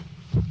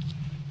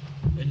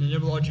the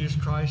name of Lord Jesus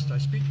Christ, I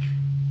speak.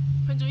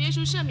 奉主耶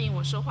稣圣名，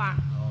我说话。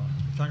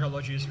Thank our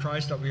Lord Jesus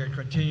Christ that we are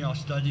continuing our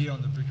study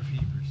on the book of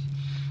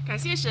Hebrews. 感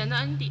谢神的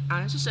恩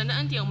典是神的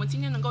恩典，我们今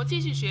天能够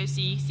继续学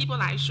习希伯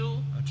来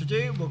书。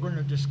Today we're going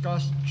to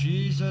discuss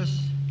Jesus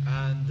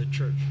and the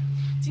church.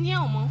 今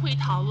天我们会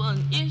讨论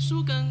耶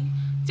稣跟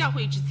教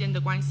会之间的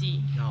关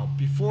系。Now,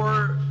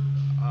 before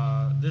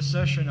this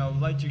session, I would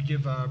like to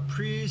give a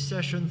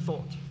pre-session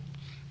thought.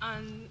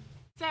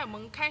 在我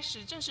们开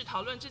始正式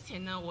讨论之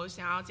前呢，我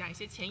想要讲一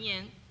些前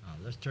言。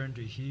Let's turn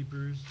to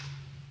Hebrews.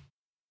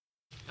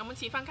 我们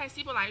请翻开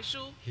希伯来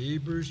书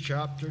Hebrews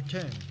chapter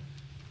 10.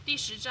 第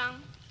10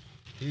章。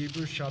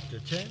Hebrews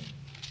chapter 10.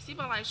 希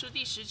伯来书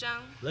第10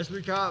章。Let's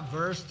look at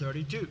verse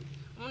 32.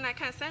 我们来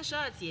看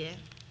32节。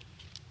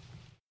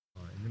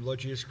In the Lord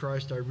Jesus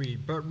Christ I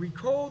read, But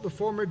recall the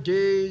former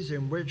days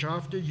in which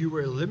after you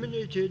were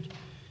eliminated,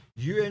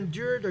 you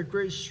endured a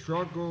great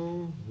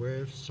struggle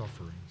with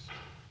sufferings.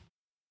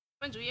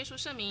 奉主耶稣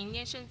圣名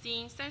念圣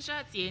经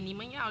32节，你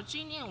们要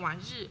纪念往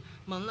日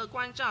蒙了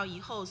光照以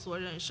后所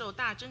忍受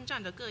大征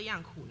战的各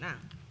样苦难。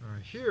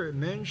Here it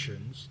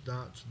mentions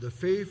that the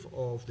faith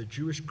of the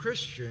Jewish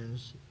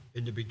Christians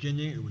in the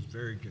beginning it was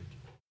very good.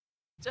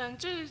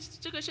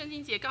 这个圣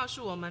经节告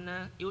诉我们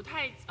呢，犹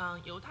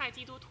太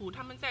基督徒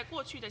他们在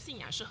过去的信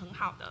仰是很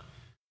好的。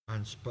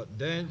But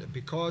then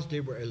because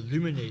they were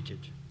illuminated.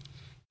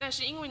 但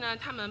是因为呢，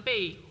他们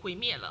被毁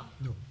灭了。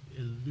No,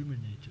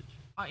 illuminated.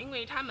 因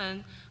为他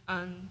们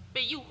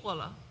被诱惑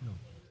了。No,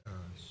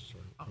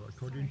 sorry.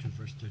 According to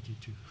verse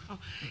 32.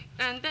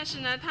 但是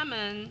呢，他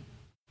们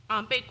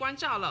被光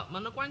照了，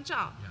蒙了光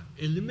照。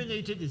Yeah.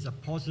 Illuminated is a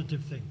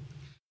positive thing.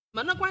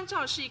 蒙了光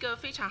照是一个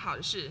非常好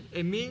的事。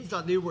It means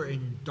that they were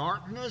in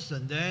darkness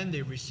and then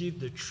they received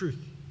the truth.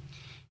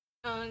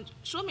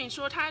 说明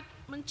说他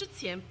们之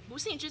前不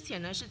信之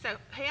前呢是在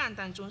黑暗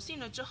当中，信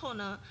了之后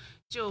呢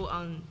就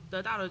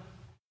得到了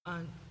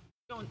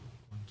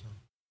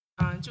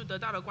就得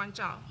到了光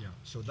照。Yeah,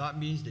 so that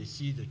means they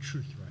see the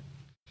truth, right?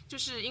 就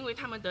是因为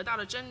他们得到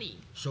了真理。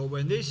So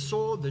when they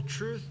saw the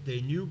truth,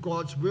 they knew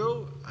God's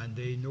will and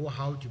they know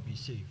how to be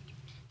saved.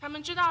 他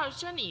们知道了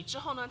真理之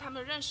后呢，他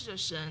们认识了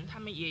神，他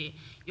们也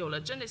有了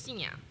真的信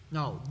仰。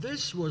Now,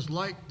 this was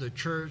like the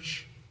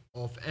church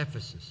of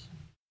Ephesus.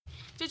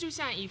 这就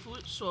像以弗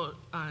所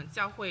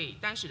教会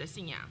当时的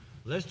信仰。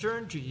Let's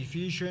turn to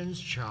Ephesians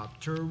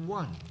chapter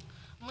 1.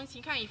 我们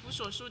请看以弗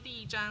所书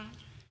第1章。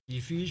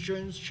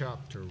Ephesians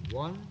chapter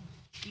 1.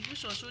 以弗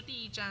所书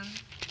第1章。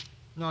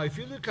Now, if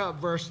you look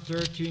at verse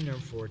 13 and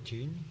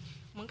 14,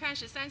 我们看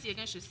13节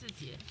跟14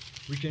节。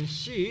we can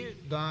see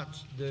that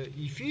the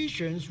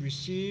Ephesians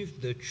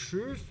received the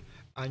truth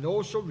and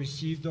also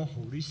received the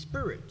Holy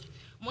Spirit.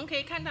 我们可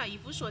以看到以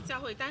弗所教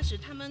会当时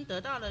他们得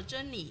到了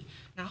真理，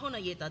然后呢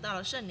也得到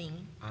了圣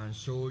灵。And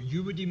so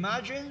you would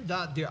imagine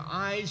that their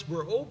eyes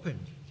were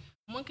opened.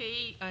 我们可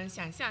以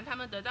想象他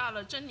们得到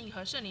了真理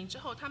和圣灵之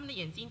后，他们的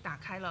眼睛打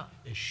开了。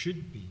It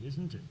should be,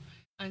 isn't it?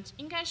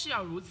 应该是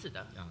要如此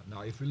的。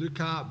Now, if we look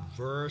at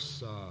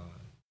verse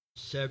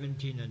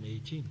 17 and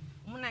 18.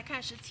 我们来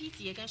看17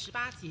节跟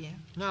18节。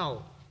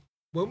Now,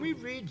 when we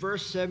read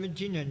verse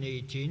 17 and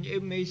 18,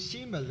 it may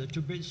seem a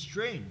little bit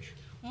strange.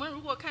 我们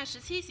如果看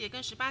17节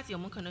跟18节，我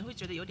们可能会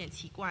觉得有点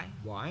奇怪。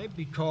Why?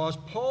 Because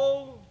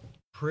Paul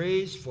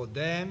prays for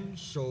them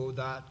so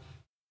that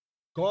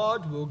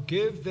God will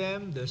give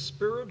them the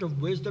spirit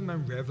of wisdom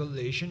and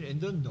revelation in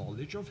the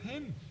knowledge of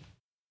Him.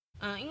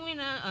 因为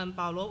呢，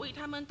保罗为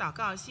他们祷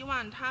告，希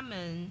望他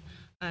们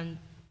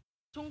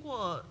通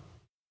过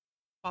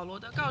保罗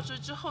的告知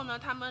之后呢，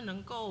他们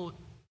能够。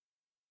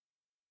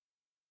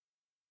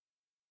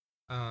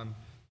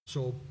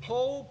So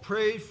Paul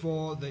prayed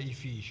for the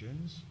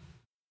Ephesians.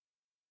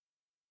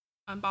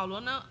 保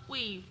罗呢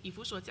为以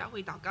弗所教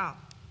会祷告。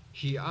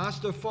He asked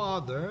the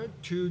Father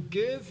to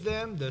give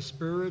them the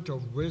spirit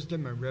of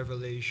wisdom and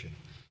revelation.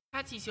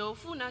 他祈求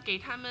父呢给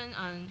他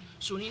们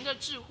属灵的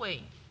智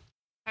慧，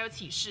还有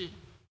启示。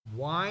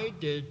Why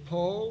did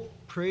Paul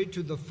pray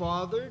to the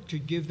Father to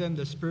give them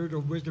the spirit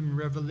of wisdom and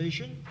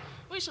revelation?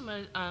 为什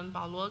么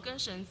保罗跟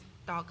神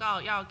祷告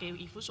要给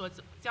以弗所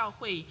教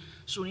会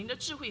属灵的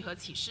智慧和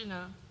启示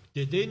呢？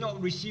 Did they not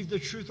receive the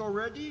truth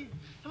already?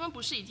 他们不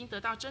是已经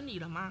得到真理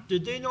了吗？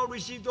 Did they not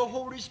receive the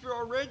Holy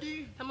Spirit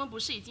already? 他们不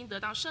是已经得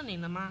到圣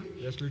灵了吗？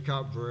 Let's look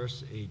at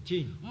verse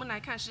 18. 我们来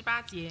看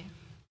18节。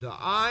The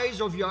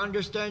eyes of your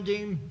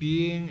understanding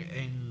being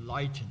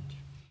enlightened.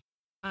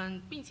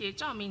 并且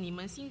照明你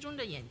们心中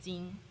的眼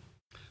睛。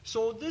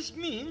So this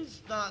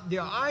means that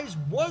their eyes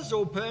was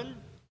open,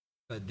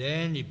 but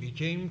then it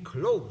became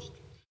closed.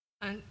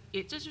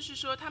 这就是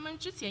说，他们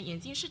之前眼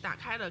睛是打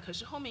开了，可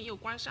是后面又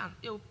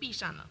闭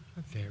上了。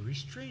Very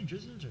strange,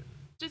 isn't it?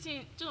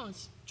 这种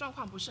状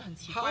况不是很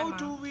奇怪 How 吗？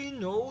 do we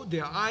know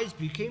their eyes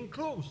became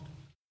closed?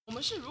 我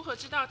们是如何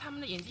知道他们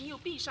的眼睛又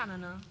闭上了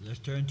呢？ Let's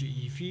turn to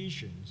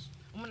Ephesians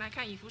我们来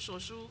看以弗所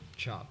书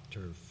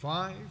chapter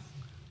 5.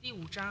 第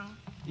5章。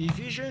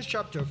Ephesians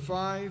chapter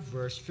 5,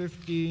 verse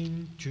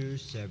 15 to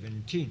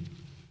 17.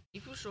 以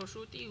弗所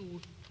书第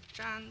5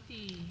章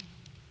第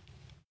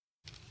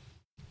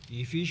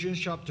Ephesians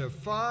chapter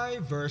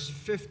 5, verse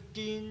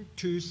 15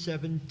 to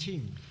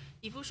 17.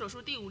 以弗所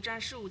书第5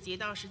章15节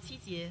到17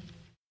节。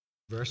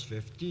Verse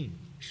 15.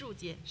 15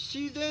节。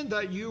See then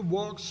that you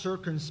walk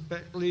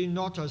circumspectly,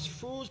 not as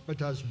fools,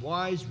 but as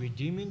wise,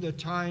 redeeming the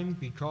time,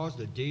 because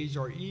the days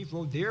are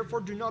evil.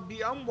 Therefore do not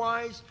be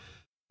unwise,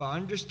 but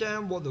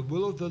understand what the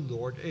will of the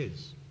Lord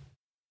is.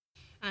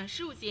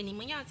 15节，你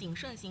们要谨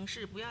慎行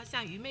事，不要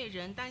像愚昧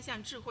人，单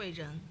像智慧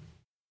人。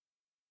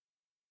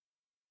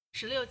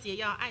16节，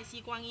要爱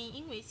惜光阴，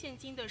因为现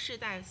今的世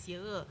代邪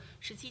恶。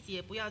17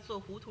节，不要做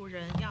糊涂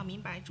人，要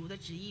明白主的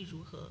旨意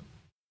如何。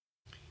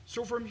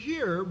So from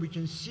here we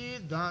can see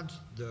that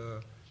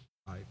the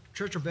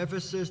church of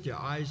Ephesus, their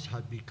eyes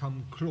had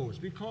become closed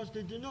because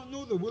they did not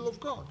know the will of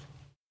God.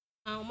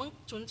 我们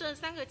从这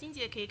3个经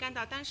节可以看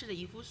到，当时的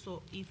以弗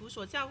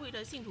所教会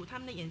的信徒，他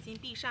们的眼睛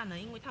闭上了，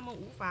因为他们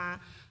无法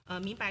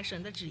明白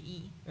神的旨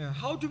意。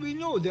How do we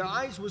know their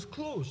eyes was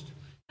closed?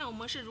 那我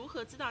们是如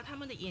何知道他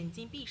们的眼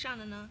睛闭上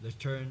了呢？ Let's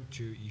turn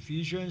to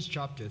Ephesians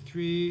chapter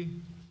 3.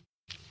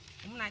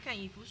 我们来看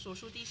以弗所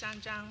书第3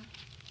章。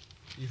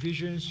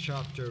Ephesians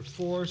chapter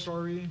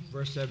 4,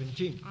 verse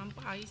 17. 不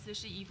好意思，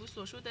是以弗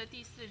所书的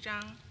第4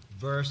章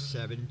Verse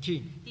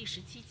 17. 第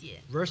17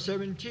节。Verse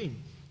 17.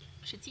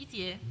 17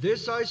节。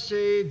This I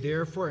say,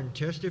 therefore, and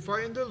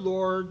testify in the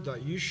Lord,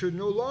 that you should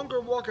no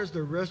longer walk as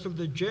the rest of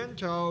the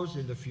Gentiles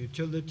in the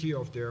futility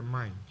of their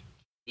mind.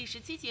 第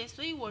17节，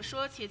所以我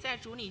说，且在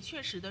主里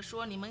确实的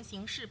说，你们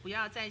行事不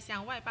要再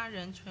像外邦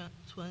人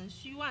存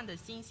虚妄的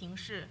心行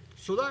事。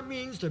So that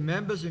means the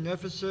members in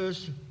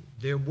Ephesus,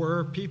 there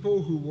were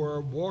people who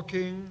were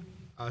walking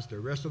as the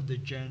rest of the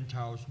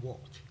Gentiles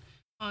walked.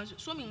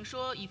 说明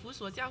说以弗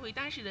所教会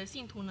当时的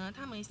信徒呢，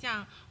他们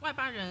像外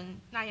邦人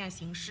那样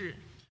行事。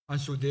And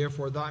so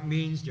therefore that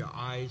means their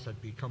eyes had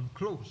become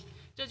closed.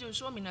 这就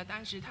说明了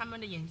当时他们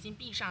的眼睛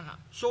闭上了。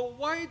So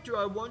why do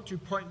I want to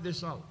point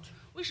this out?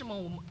 为什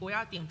么我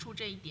要点出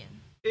这一点？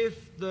 If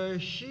the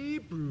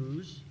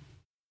Hebrews,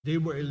 they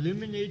were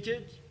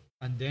eliminated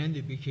and then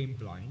they became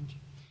blind.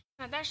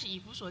 那当时以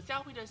弗所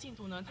教会的信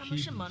徒呢，他们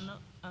是蒙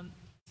了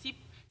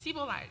希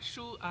伯来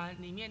书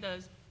里面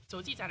的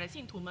所记载的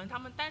信徒们，他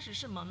们当时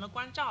是蒙了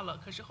光照了，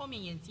可是后面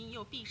眼睛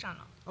又闭上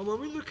了。And when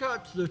we look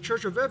at the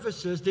church of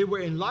Ephesus, they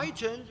were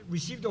enlightened,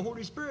 received the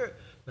Holy Spirit,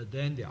 but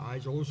then their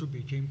eyes also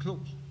became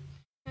closed.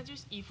 那就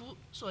是以弗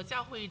所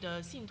教会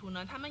的信徒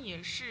呢，他们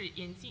也是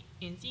眼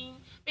睛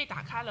被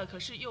打开了，可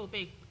是又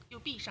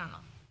闭上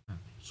了。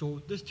So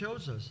this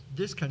tells us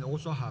this can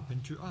also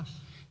happen to us.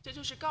 这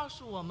就是告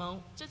诉我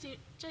们，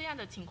这样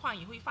的情况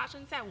也会发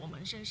生在我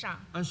们身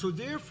上。And so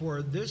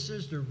therefore, this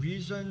is the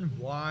reason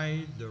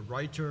why the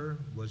writer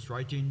was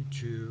writing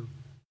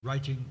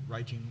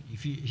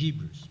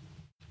Hebrews.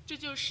 这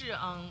就是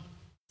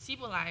希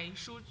伯来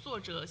书作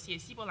者写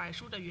希伯来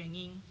书的原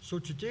因。So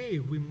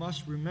today we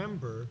must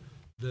remember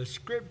the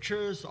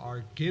scriptures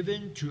are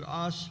given to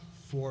us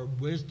for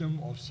wisdom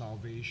of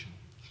salvation.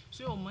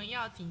 所以我们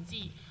要谨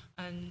记，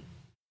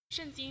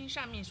圣经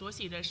上面所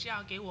写的是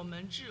要给我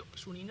们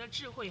属灵的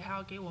智慧，还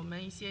要给我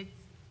们一些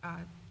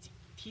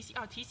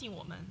提醒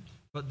我们。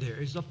But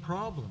there is a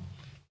problem.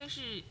 但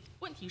是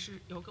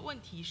有个问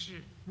题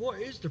是，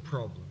 What is the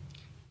problem?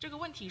 这个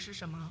问题是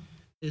什么？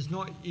 It's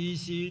not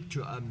easy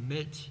to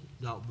admit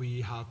that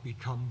we have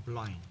become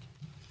blind.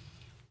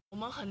 我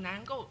们很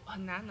难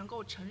能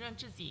够承认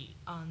自己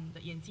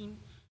的眼睛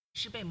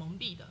是被蒙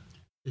蔽的。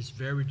It's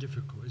very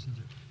difficult, isn't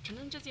it? 承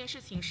认这件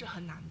事情是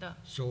很难的。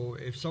So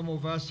if some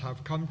of us have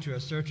come to a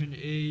certain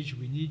age,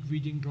 we need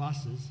reading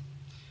glasses.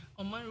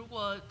 我们如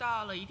果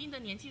到了一定的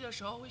年纪的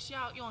时候，会需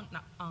要用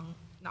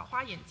老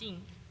花眼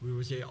镜。We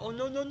will say, "Oh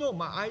no, no, no!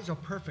 My eyes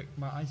are perfect.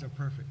 My eyes are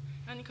perfect."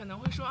 那你可能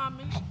会说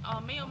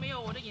没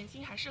有，我的眼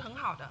睛还是很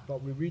好的。 But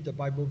we read the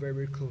Bible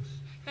very close.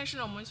 但是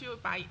呢，我们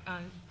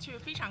却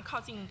非常靠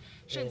近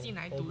圣经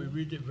来 Or 读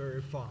we，read it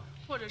very far.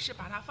 或者是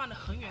把它放得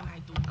很远来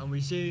读， And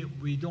we say,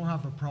 we don't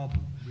have a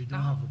problem. We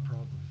don't have a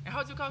problem. 然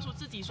后就告诉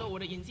自己说我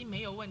的眼睛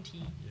没有问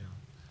题。Yeah.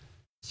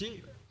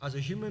 See, as a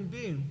human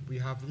being, we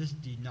have this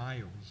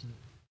denial, isn't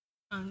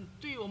it?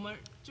 对于我们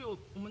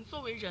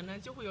作为人呢，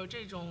就会有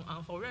这种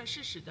否认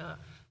事实的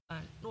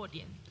弱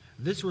点。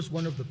This was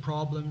one of the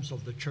problems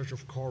of the church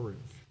of Corinth.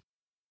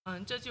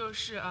 这就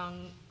是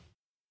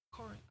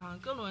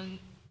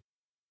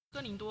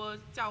哥林多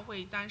教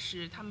会当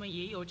时他们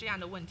也有这样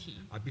的问题。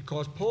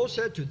Because Paul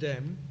said to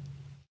them,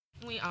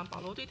 因为保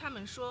罗对他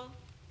们说，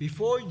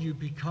 before you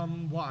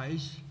become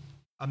wise,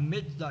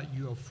 admit that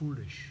you are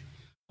foolish.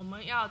 我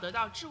们要得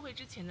到智慧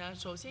之前呢，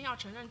首先要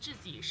承认自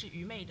己是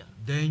愚昧的，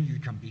 Then you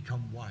can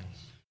become wise.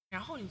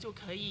 然后你就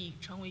可以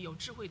成为有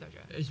智慧的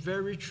人。 It's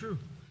very true.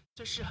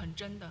 这是很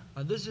真的。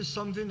 And this is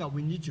something that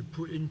we need to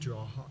put into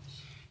our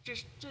hearts.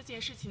 这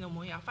件事情呢，我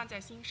们也要放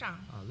在心上。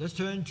Let's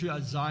turn to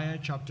Isaiah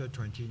chapter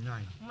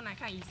 29. 我们来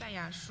看以赛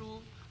亚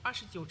书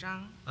29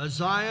章。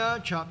Isaiah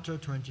chapter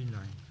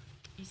 29.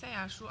 以赛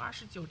亚书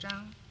29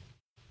章。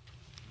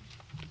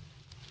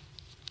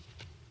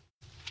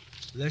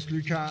Let's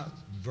look at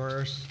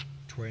verse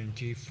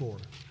 24.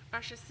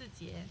 24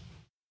节。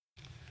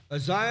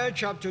Isaiah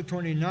chapter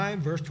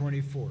 29, verse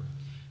 24.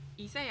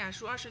 以赛亚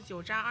书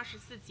29章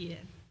24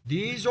节。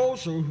These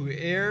also who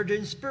erred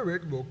in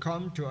spirit will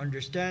come to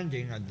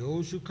understanding, and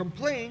those who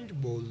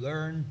complained will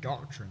learn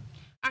doctrine.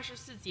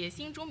 24节，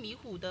心中迷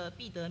糊的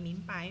必得明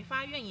白，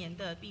发怨言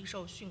的必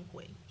受训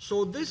诲。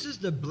So this is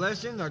the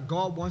blessing that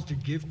God wants to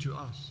give to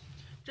us.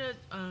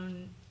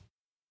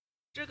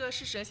 这个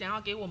是神想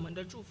要给我们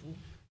的祝福。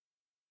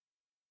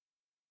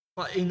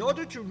But in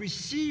order to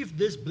receive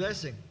this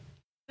blessing,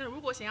 那如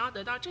果想要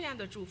得到这样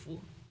的祝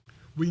福，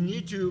 we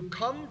need to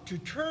come to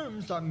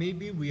terms that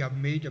maybe we have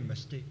made a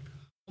mistake.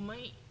 我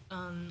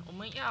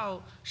们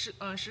要时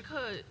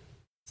刻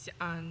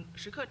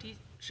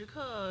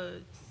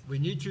We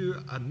need to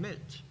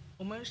admit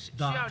我们需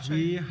要 that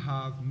we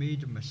have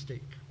made a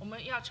mistake. 我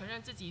们要承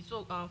认自己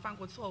犯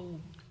过错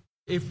误。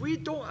 If we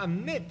don't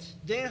admit,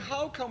 then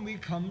how can we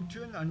come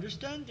to an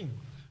understanding?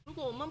 如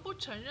果我们不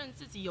承认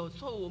自己有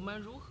错误，我们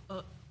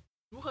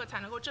如何才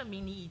能够证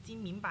明你已经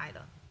明白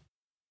了？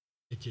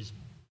 It is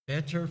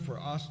better for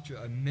us to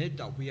admit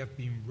that we have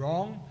been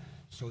wrong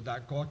so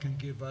that God can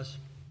give us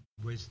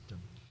wisdom.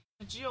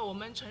 只有我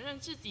们承认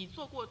自己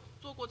做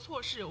过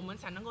错事，我们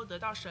才能够得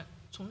到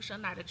从神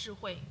来的智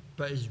慧。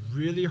 But it's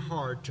really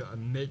hard to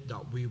admit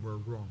that we were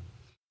wrong.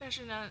 但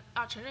是呢，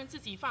要承认自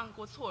己犯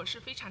过错是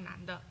非常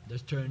难的。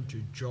 Let's turn to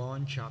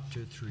John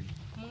chapter 3.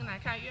 我们来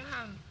看约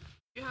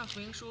翰福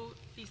音书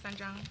第3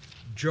章。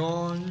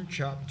 John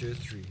chapter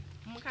 3.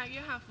 我们看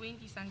约翰福音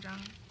第3章。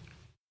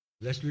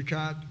 Let's look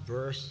at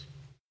verse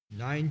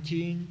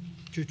 19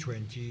 to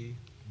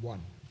 21.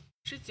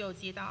 19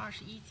节到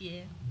21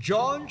节。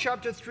 John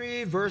chapter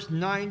 3, verse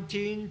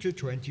 19 to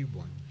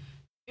 21.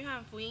 约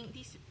翰福音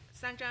第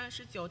3章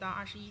19到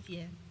21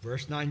节。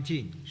 Verse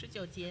 19.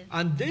 19节。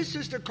 And this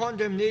is the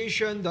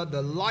condemnation, that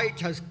the light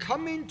has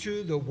come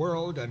into the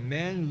world, and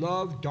men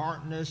love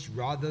darkness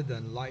rather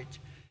than light,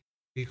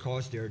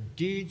 because their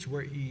deeds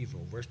were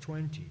evil. Verse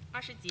 20.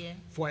 20节。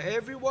 For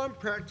everyone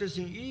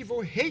practicing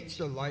evil hates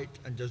the light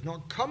and does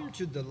not come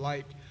to the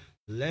light,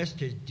 lest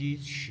his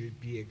deeds should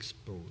be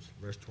exposed.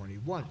 Verse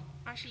 21.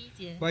 21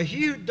节。 But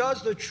he who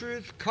does the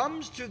truth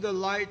comes to the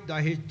light,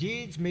 that his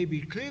deeds may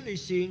be clearly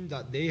seen,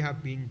 that they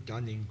have been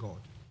done in God.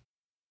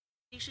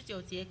 第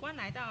19节，光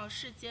来到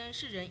世间，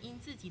世人因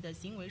自己的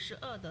行为是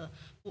恶的，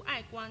不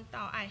爱光，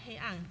倒爱黑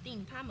暗，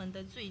定他们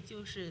的罪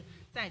就是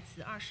在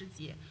此。20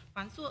节，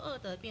凡作恶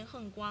的便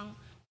恨光，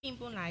并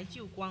不来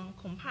救光，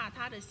恐怕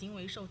他的行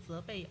为受责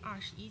备。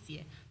21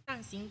节，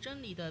但行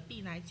真理的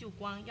必来救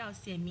光，要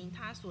显明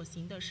他所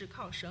行的是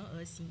靠神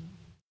而行。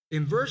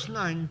 In verse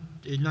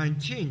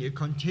 19, it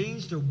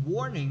contains the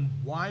warning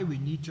why we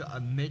need to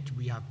admit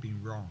we have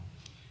been wrong.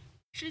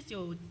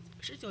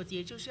 19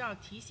节就是要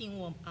提醒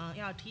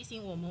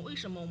我们为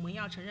什么我们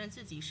要承认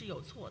自己是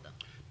有错的。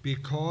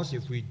 Because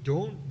if we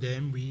don't,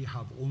 then we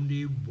have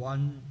only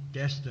one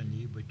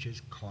destiny, which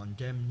is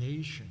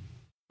condemnation.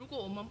 如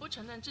果我们不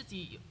承认自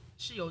己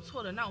是有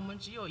错的，那我们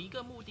只有一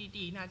个目的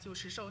地，那就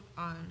是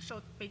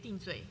被定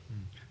罪。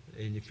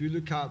 And if you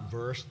look at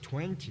verse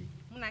 20,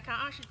 我们来看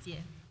20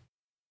节。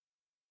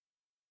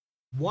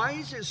 why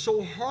is it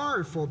so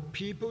hard for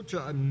people to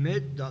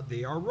admit that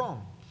they are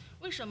wrong?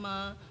 为什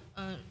么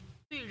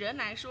对人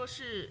来说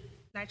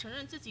来承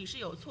认自己是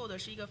有错的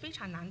是一个非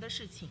常难的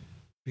事情？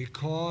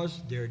 Because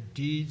their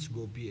deeds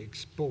will be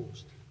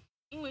exposed.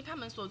 因为他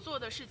们所做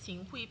的事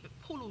情会被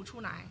暴露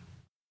出来。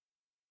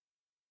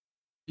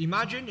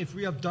 Imagine if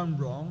we have done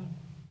wrong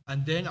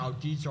and then our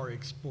deeds are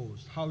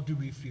exposed. How do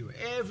we feel?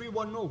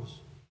 Everyone knows.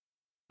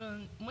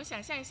 我们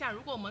想象一下，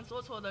如果我们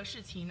做错的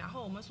事情，然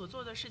后我们所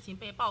做的事情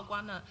被曝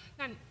光了，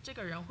那这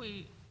个人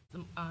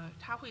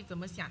他会怎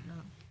么想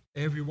呢？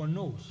 Everyone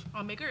knows.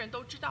 每个人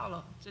都知道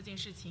了这件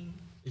事情。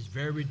 It's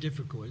very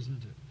difficult,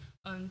 isn't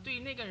it? 对于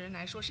那个人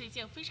来说是一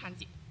件非常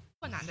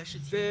困难的事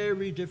情，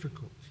 Very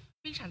difficult.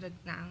 非常的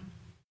难。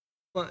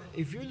 But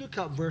if you look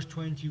at verse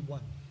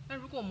 21, 那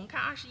如果我们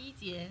看21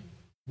节，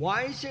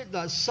 why is it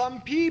that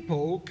some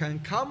people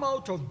can come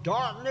out of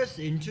darkness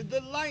into the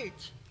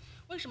light?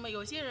 为什么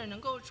有些人能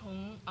够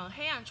从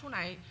黑暗出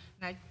来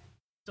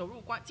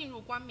进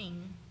入光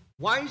明？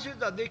 Why is it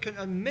that they can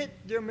admit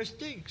their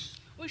mistakes?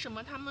 为什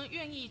么他们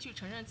愿意去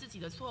承认自己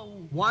的错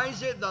误？ Why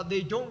is it that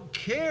they don't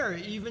care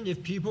even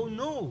if people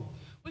know?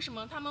 为什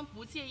么他们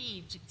不介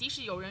意，即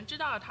使有人知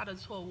道了他的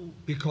错误？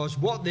 Because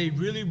what they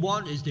really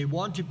want is they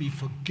want to be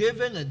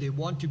forgiven and they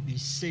want to be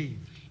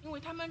saved. 因为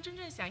他们真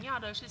正想要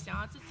的是想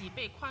要自己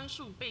被宽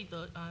恕、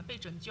被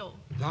拯救。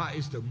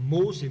 That is the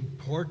most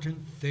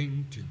important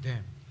thing to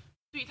them.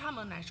 对他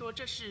们来说，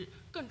这是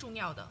更重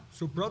要的。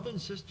 So, brothers and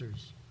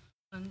sisters,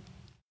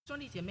 兄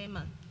弟姐妹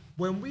们，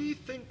 when we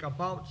think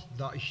about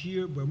that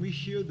here, when we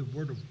hear the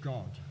word of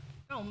God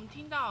让我们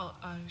听到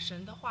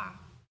神的话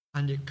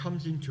and it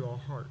comes into our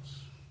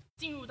hearts,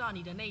 进入到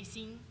你的内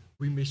心，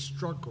 we may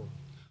struggle.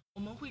 我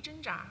们会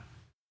挣扎。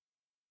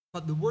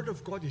 But the word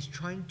of God is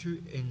trying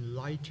to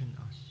enlighten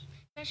us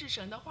但是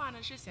神的话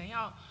呢，是想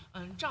要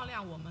照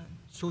亮我们，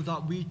 so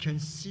that we can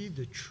see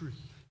the truth.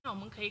 让我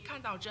们可以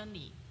看到真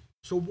理。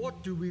 So,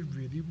 what do we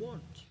really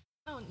want?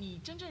 那你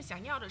真正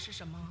想要的是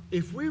什么？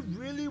 If we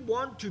really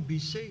want to be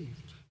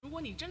saved, 如果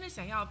你真的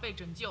想要被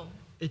拯救，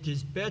 it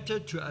is better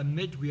to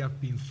admit we have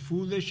been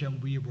foolish and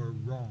we were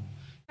wrong.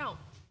 那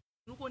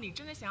如果你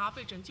真的想要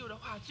被拯救的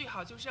话，最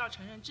好就是要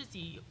承认自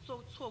己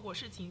做错过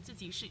事情，自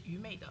己是愚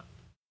昧的。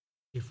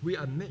 If we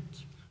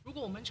admit, 如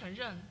果我们承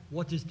认，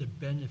 what is the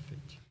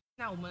benefit?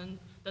 那我们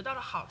得到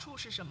的好处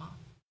是什么？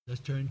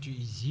 Let's turn to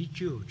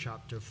Ezekiel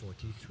chapter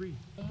 43.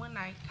 我们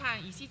来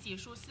看以西结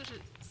书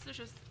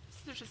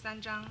43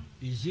章。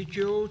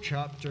 Ezekiel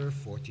chapter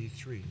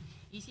 43.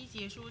 以西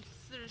结书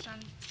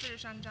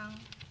43章。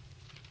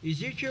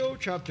 Ezekiel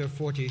chapter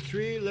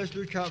 43, let's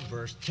look at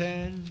verse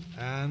 10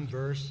 and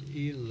verse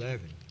 11.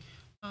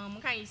 我们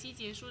看以西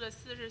结书的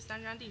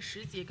43章第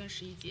10节跟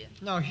11节。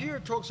 Now, here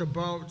it talks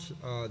about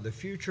the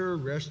future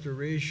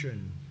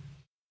restoration.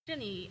 这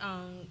里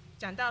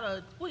讲到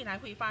了未来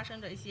会发生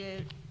的一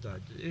些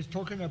That is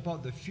talking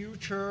about the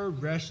future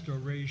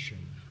restoration.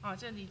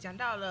 这里讲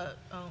到了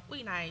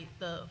未来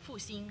的复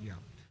兴。 Yeah,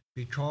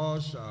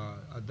 because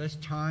at this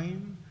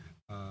time,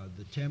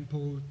 the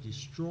temple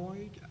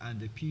destroyed and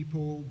the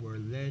people were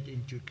led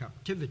into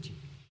captivity.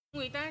 因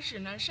为当时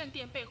呢，圣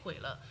殿被毁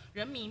了，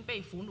人民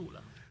被俘虏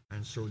了，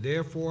 And so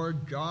therefore,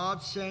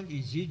 God sent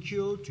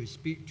Ezekiel to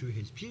speak to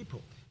his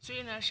people. 所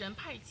以呢，神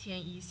派遣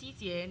以西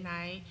结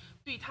来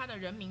对他的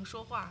人民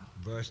说话。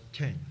 Verse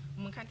 10,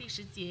 我们看第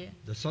10节，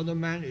 the Son of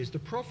Man is the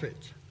prophet.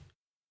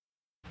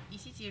 以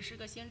西结是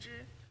个先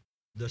知。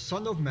 The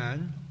Son of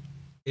Man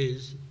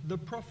is the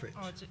prophet.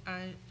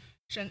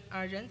 神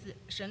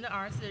的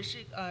儿子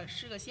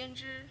是个先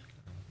知。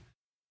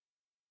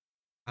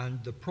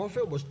 And the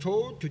prophet was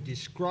told to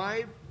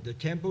describe the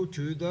temple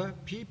to the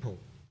people.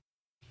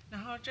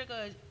 然后这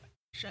个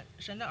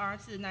神的儿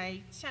子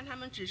来向他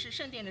们指示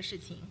圣殿的事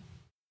情。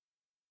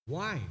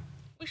 Why?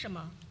 为什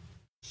么？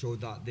 So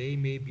that they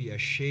may be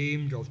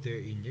ashamed of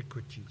their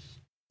iniquities.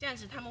 这样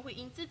子他们会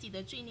因自己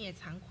的罪孽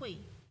惭愧。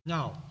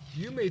 Now,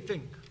 you may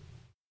think,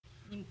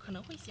 你可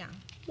能会想，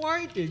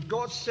 why did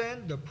God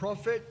send the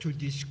prophet to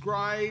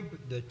describe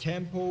the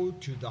temple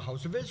to the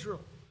house of Israel?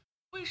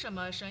 为什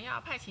么神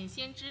要派遣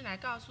先知来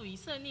告诉以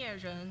色列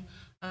人，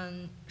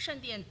圣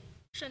殿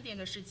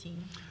的事情？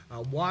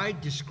 Why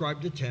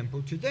describe the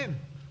temple to them?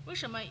 为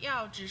什么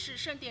要指示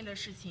圣殿的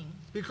事情？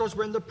 Because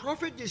when the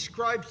prophet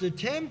describes the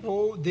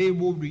temple, they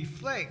will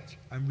reflect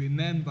and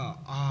remember,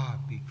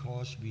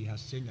 because we have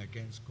sinned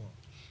against God.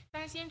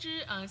 当先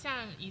知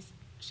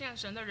向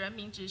神的人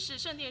民指示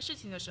圣殿事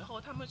情的时候，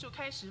他们就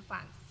开始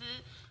反思，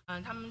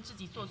他们自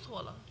己做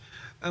错了。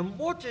 And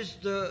what is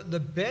the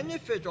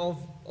benefit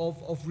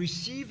of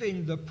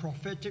receiving the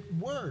prophetic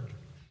word?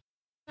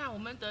 那我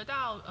们得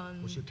到，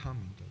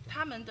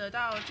他们得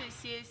到这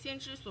些先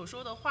知所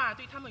说的话，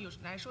对他们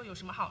来说有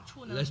什么好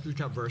处呢？ Let's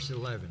look at verse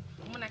 11.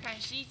 我们来看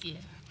11节。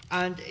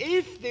 And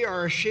if they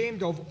are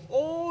ashamed of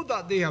all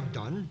that they have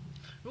done,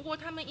 如果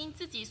他们因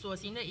自己所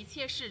行的一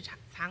切事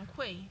惭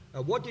愧，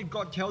 what did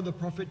God tell the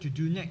prophet to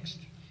do next?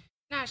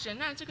 那神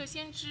让这个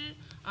先知，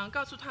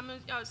告诉他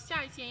们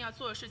下一件要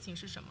做的事情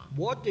是什么？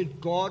 What did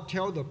God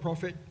tell the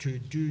prophet to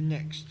do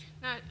next?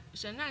 那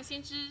神让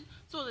先知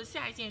做的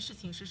下一件事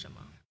情是什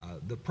么？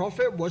 The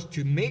prophet was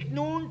to make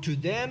known to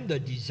them the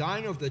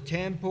design of the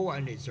temple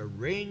and its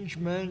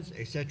arrangements,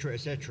 etc.,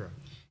 etc.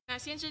 那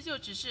先知就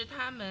指示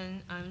他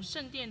们，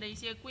圣殿的一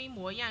些规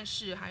模样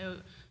式，还有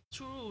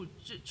出入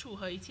之处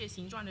和一切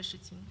形状的事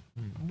情。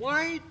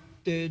 Why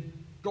did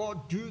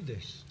God do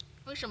this?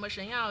 为什么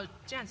神要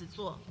这样子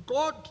做？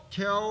 God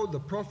tell the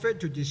prophet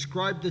to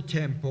describe the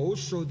temple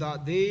so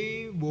that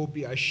they will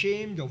be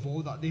ashamed of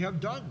all that they have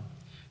done.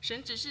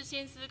 神指示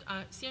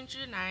先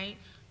知来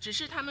指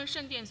示他们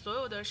圣殿所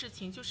有的事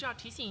情，就是要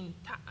提醒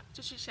他，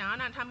就是想要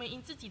让他们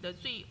因自己的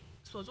罪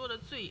所做的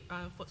罪，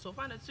所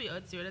犯的罪而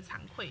觉得惭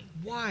愧。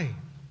 Why?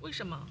 为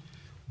什么？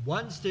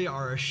 Once they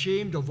are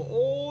ashamed of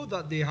all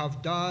that they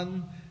have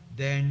done,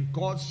 then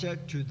God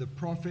said to the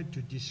prophet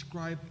to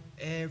describe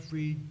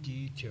every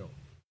detail.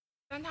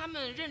 当他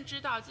们认知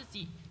到自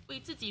己为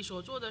自己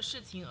所做的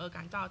事情而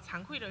感到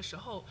惭愧的时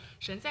候，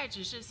神在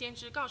指示先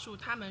知告诉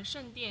他们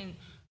圣殿，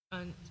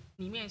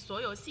里面所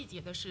有细节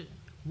的事。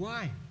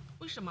 Why?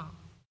 为什么？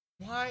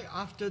 Why,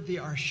 after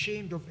they are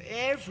ashamed of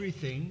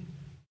everything,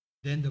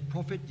 then the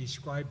prophet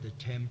described the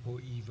temple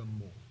even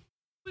more?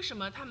 为什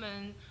么他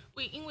们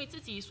因为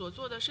自己所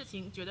做的事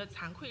情觉得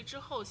惭愧之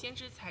后，先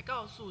知才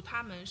告诉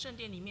他们圣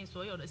殿里面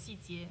所有的细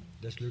节？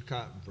 Let's look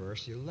at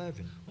verse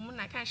 11, 我们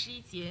来看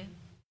11节，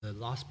 the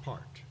last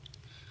part.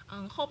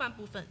 后半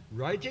部分。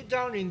 Write it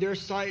down in their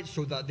sight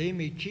so that they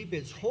may keep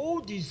its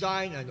whole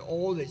design and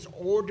all its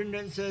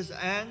ordinances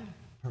and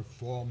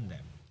perform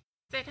them.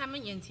 在他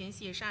们眼前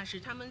写上，使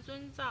他们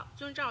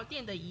遵照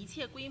殿的一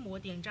切规模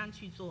典章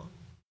去做。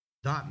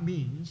 That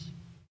means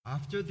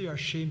after they are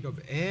ashamed of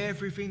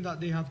everything that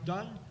they have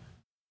done,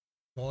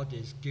 God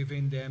is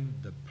giving them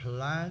the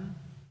plan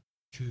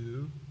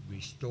to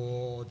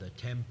restore the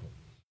temple.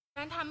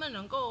 当他们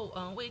能够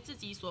为自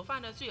己所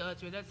犯的罪而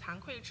觉得惭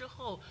愧之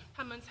后，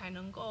他们才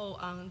能够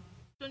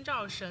遵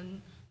照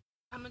神，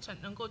他们才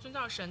能够遵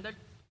照神的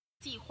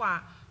计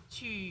划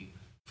去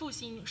复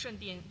兴圣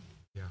殿，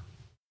 Yeah.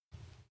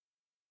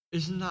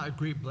 Isn't that a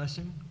great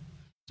blessing?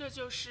 这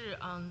就是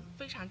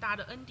非常大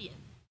的恩典。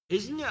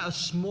 Isn't it a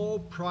small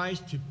price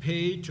to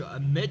pay to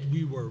admit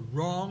we were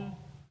wrong?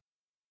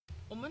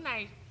 我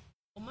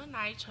们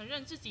来承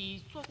认自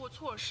己做过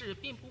错事，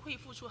并不会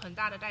付出很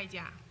大的代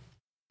价，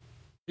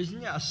 Isn't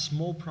it a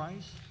small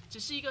price? 只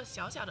是一个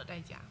小小的代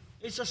价。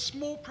 It's a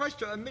small price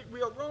to admit we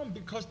are wrong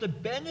because the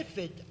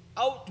benefit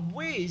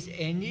outweighs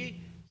any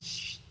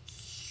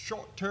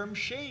short-term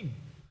shame.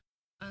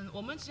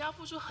 我们只要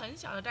付出很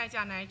小的代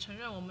价来承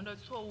认我们的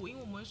错误，因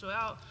为我们所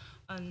要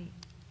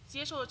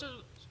接受的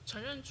这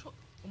承认错，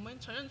我们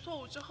承认错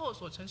误之后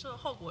所承受的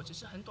后果只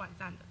是很短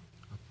暂的。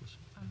不是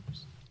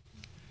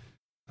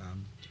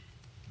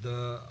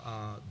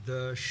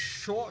The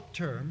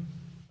short-term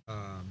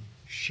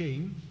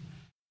shame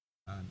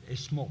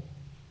is small.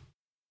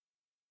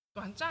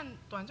 短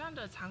暂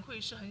的惭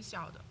愧是很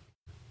小的，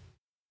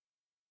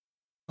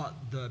 But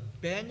the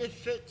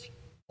benefit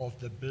of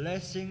the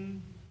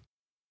blessing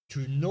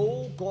to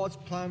know God's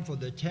plan for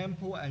the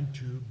temple and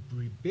to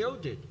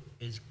rebuild it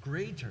is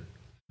greater.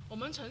 我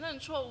们承认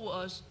错误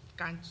而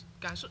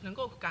能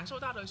够感受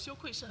到的羞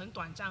愧是很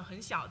短暂、很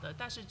小的，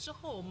但是之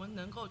后我们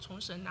能够从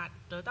神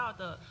得到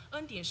的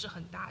恩典是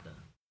很大的，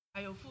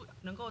还有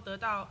能够得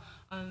到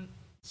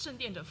圣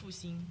殿的复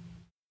兴，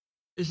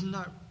 Isn't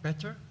that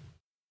better?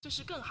 这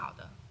是更好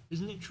的，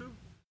 Isn't it true?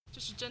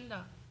 这是真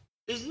的。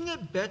 Isn't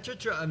it better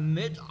to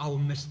admit our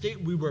mistake?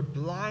 We were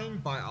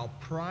blind by our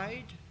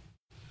pride.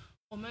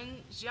 我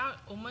们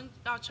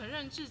要承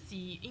认自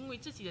己因为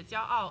自己的骄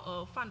傲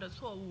而犯的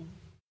错误，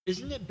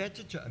 Isn't it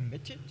better to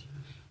admit it?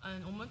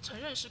 我们承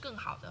认是更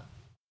好的，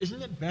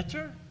 Isn't it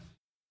better?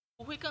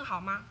 不会更好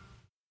吗？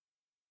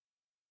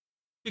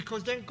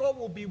 Because then God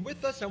will be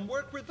with us and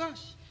work with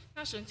us.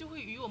 那神就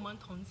会与我们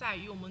同在，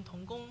与我们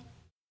同工，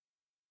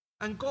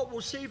 And God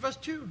will save us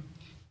too.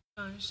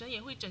 神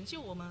也会拯救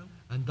我们。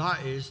 And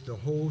that is the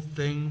whole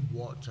thing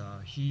what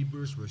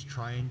Hebrews was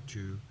trying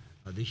to,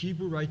 the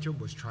Hebrew writer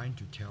was trying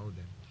to tell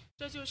them.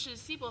 这就是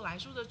希伯来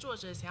书的作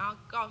者想要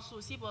告诉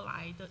希伯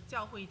来的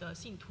教会的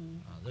信徒。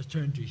 Let's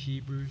turn to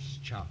Hebrews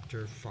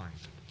chapter 5.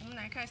 我们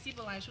来看希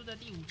伯来书的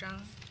第5章。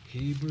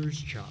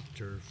 Hebrews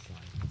chapter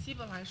 5. 希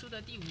伯来书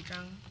的第5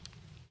章。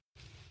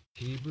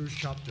 Hebrews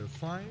chapter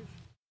 5.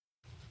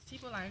 希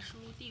伯来书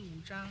第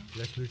5章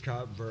Let's look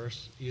at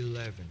verse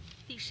 11.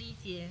 第11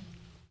节。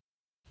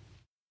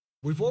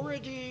 We've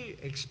already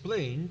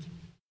explained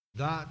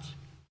that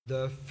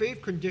the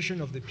faith condition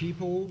of the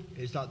people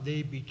is that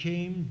they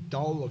became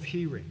dull of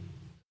hearing.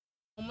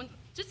 我们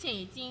之前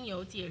已经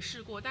有解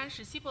释过，但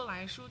是希伯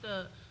来书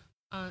的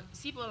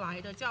希伯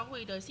来的教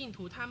会的信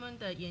徒，他们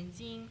的眼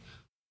睛，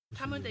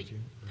他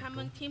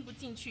们听不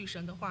进去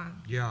神的话，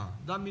 Yeah,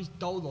 that means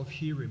dull of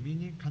hearing,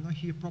 meaning cannot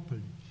hear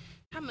properly.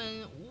 他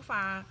们无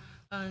法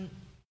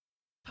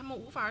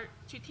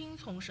去听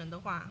从神的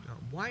话。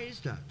 Why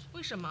is that?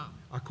 为什么？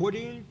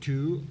 According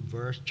to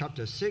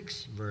chapter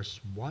 6, verse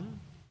 1,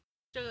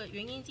 这个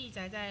原因记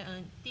载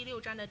在第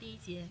6章的第1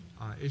节，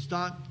 is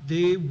that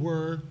they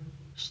were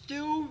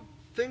still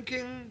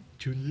thinking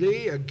to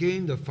lay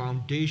again the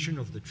foundation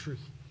of the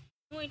truth.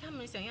 因为他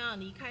们想要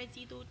离开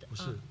基督的，不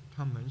是，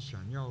他们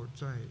想要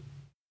再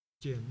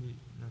建立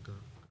那个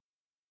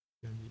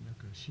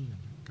信仰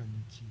的根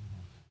基。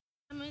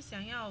他们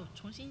想要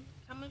重新，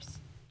他们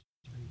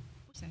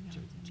不想要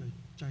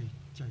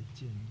再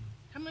建立。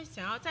他们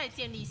想要再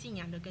建立信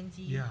仰的根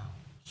基。 Yeah,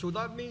 so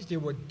that means they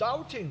were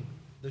doubting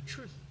the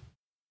truth.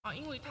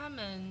 因为他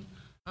们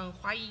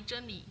怀疑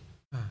真理，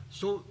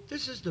 So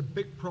this is the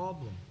big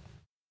problem.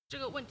 这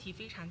个问题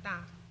非常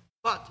大。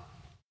 But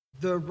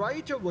the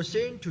writer was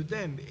saying to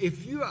them,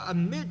 if you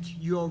admit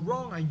you're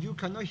wrong and you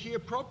cannot hear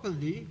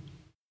properly,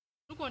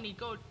 如果你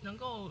能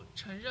够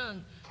承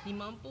认你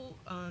们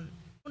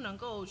不能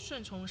够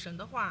顺从神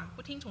的话，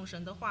不听从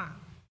神的话，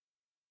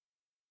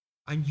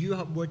 and you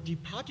were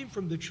departing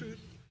from the truth,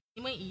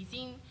 你们已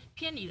经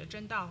偏离了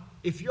真道。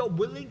 if you're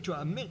willing to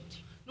admit,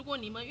 如果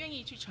你们愿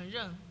意去承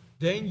认，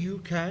 then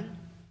you can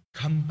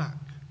come back.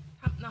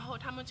 然后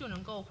他们就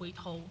能够回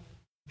头，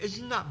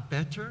 Isn't that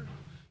better?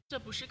 这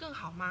不是更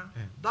好吗？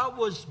 That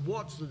was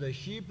what the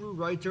Hebrew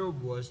writer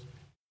was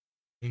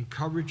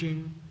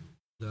encouraging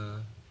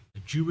the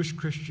Jewish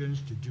Christians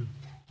to do.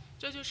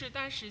 这就是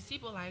当时希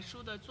伯来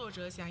书的作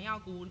者想要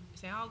鼓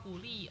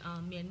励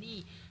勉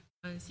励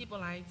希伯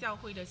来教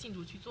会的信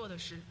徒去做的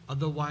事。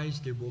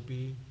 Otherwise, they will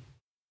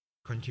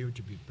continue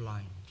to be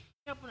blind.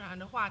 要不然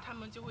的话，他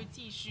们就会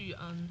继续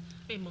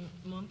被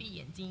蒙蔽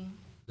眼睛。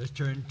 Let's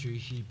turn to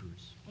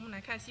Hebrews. 我们来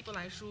看希伯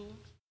来书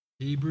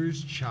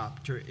Hebrews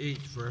chapter 8,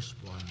 verse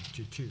 1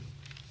 to 2.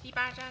 第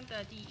8章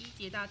的第1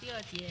节到第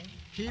2节。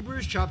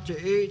 Hebrews chapter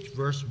 8,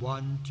 verse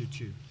 1 to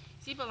 2.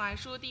 希伯来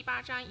书第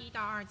8章1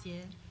到2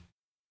节。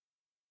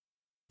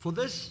 For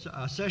this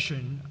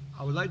session,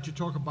 I would like to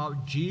talk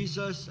about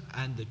Jesus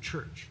and the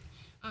church.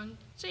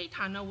 这一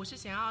堂呢，我是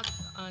想要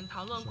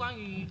讨论关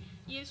于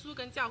耶稣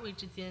跟教会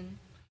之间。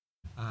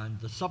 And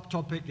the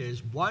subtopic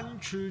is one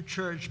true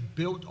church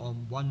built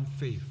on one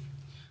faith.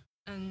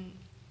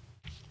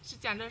 是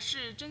讲的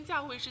是真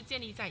教会是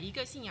建立在一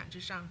个信仰之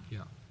上。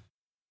 Yeah.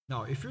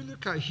 Now, if you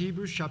look at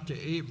Hebrews chapter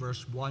 8,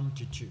 verse 1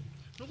 to 2,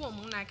 如果我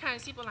们来看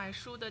希伯来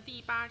书的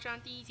第8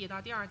章第1节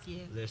到第2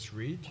节， let's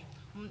read.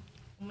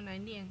 我们来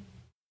念。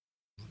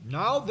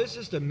 Now, this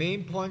is the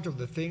main point of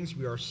the things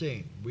we are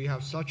saying. We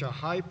have such a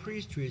high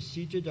priest who is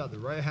seated at the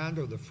right hand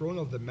of the throne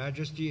of the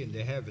majesty in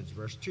the heavens.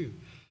 Verse 2.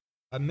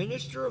 A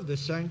minister of the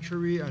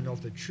sanctuary and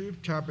of the true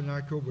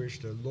tabernacle which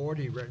the Lord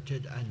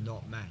erected and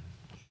not man.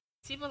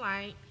 希伯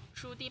来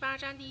书第8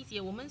章第1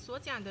节，我们所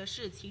讲的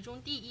是其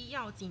中第一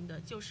要紧的，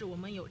就是我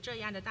们有这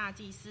样的大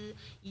祭司，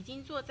已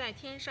经坐在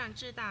天上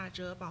至大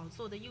者宝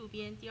座的右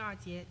边。第2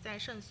节，在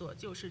圣所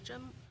就是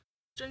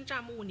真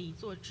帐幕里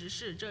做执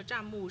事，这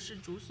帐幕是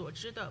主所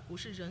知的，不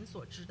是人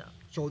所知的。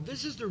 So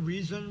this is the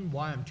reason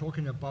why I'm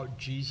talking about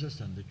Jesus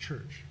and the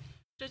church.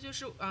 这就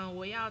是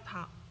我要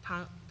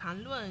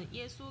谈论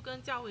耶稣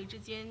跟教会之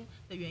间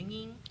的原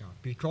因。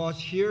 Because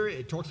here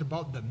it talks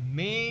about the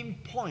main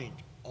point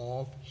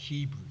of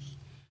Hebrews.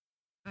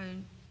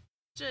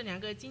 这2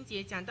个经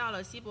节讲到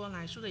了希伯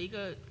来书的一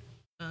个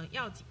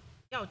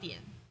要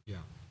点。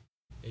 Yeah.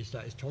 It's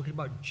that it's talking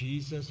about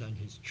Jesus and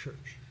his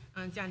church.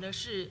 讲的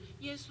是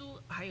耶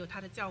稣还有他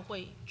的教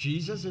会。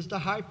 Jesus is the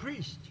high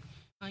priest.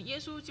 耶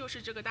稣就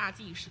是这个大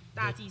祭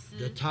司，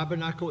 The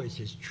tabernacle is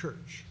his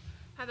church.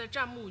 他的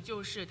帐幕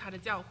就是他的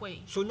教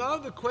会。 So now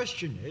the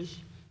question is,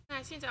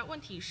 那现在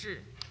问题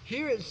是，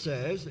 here it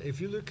says,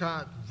 if you look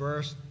at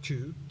verse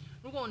 2,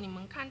 如果你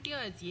们看第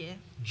2节，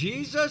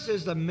 Jesus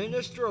is the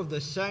minister of the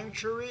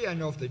sanctuary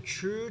and of the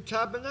true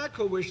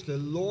tabernacle which the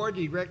Lord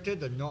erected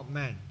and not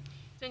man.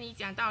 这里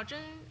讲到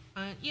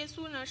耶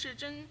稣呢是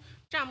真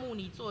帐幕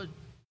里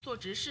做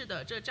执事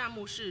的，这帐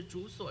幕是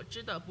主所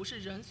知的，不是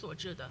人所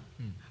知的。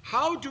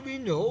 How do we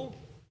know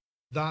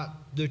that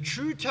the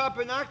true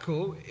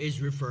tabernacle is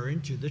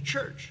referring to the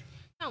church?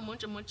 那我们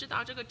怎么知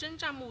道这个真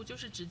帐幕就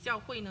是指教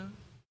会呢？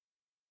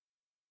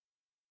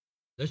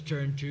 Let's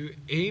turn to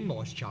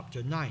Amos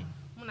chapter 9.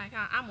 我们来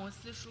看阿摩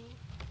斯书，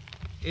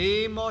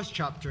 Amos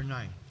chapter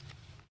 9.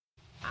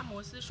 阿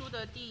摩斯书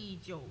的第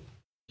九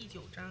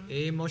章。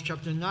 Amos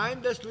chapter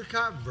 9, let's look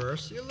at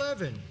verse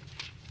 11.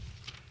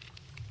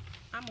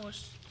 阿摩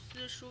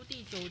斯书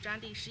第9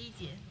章第11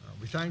节。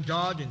 We thank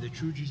God in the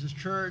True Jesus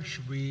Church,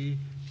 we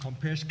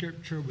compare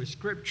scripture with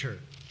scripture.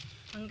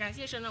 很感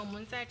谢神呢，我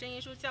们在真耶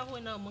稣教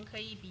会呢，我们可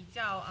以比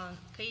较，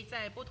可以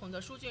在不同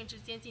的书卷之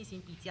间进行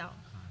比较。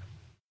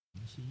我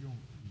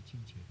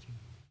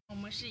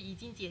们是已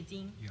经解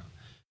经。 Yeah.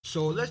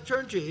 So let's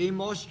turn to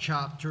Amos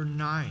chapter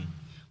 9.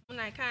 我们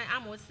来看阿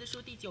摩斯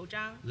书第9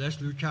章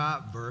Let's look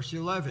at verse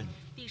 11.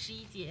 第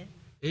11节。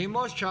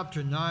 Amos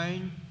chapter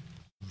 9,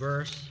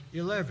 verse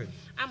 11.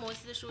 阿摩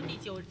斯书第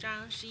9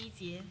章11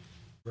节。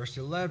 Verse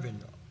 11.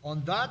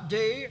 On that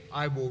day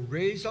I will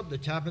raise up the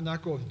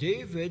tabernacle of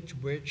David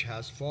which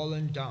has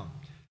fallen down,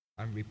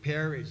 and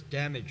repair its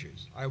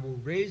damages. I will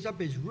raise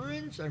up its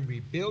ruins and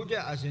rebuild it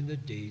as in the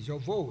days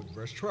of old.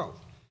 Verse 12.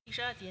 第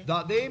12节。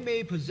 That they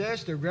may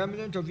possess the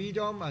remnant of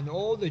Edom and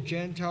all the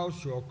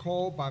Gentiles who are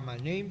called by my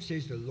name,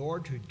 says the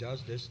Lord who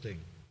does this thing.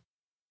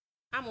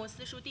 阿摩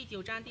斯书第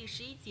9章第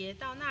11节，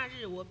到那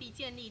日，我必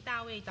建立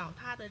大卫倒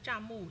塌的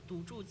帐幕，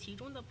堵住其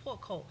中的破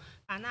口，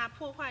把那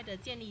破坏的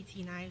建立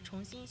起来，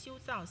重新修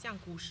造，像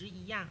古时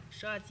一样。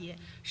12节，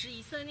使以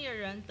色列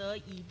人得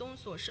以东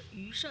所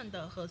余剩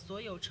的和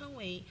所有称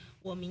为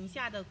我名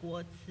下的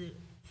国，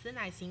此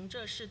乃行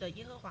这事的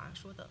耶和华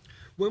说的。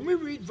 When we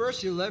read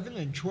verse 11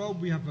 and 12,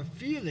 we have a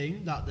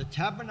feeling that the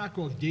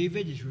tabernacle of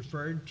David is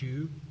referring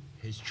to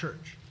his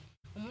church.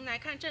 我们来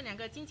看这2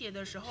个经节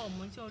的时候，我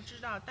们就知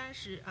道当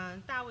时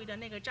大卫的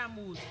那个帐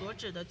幕所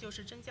指的就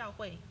是真教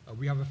会。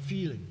 We have a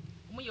feeling.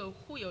 我们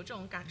会有这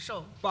种感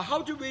受。 But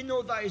how do we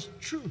know that is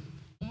true?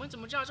 我们怎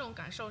么知道这种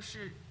感受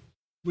是？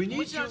 We 我们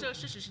need 知道这 to, 个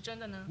事实是真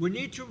的呢？ we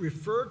need to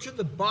refer to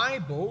the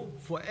Bible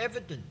for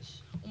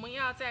evidence. 我们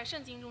要在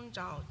圣经中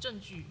找证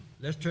据。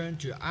 Let's turn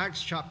to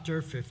Acts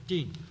chapter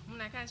 15. 我们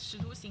来看《使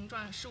徒行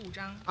传》15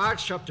章，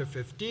 Acts chapter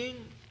 15.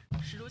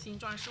 《使徒行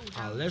传》15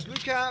章， Let's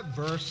look at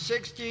verse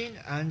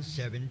 16 and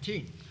 17.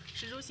 《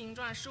使徒行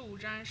传》15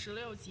章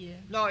16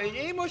节。 Now, in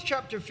Amos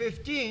chapter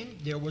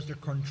 15, there was a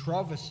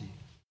controversy.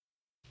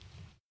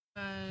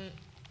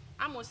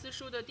 阿摩斯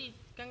书的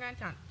刚刚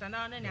讲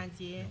到那2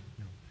节，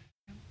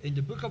 In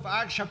the book of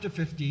Acts chapter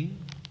 15,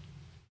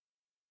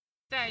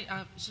 在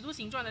《使徒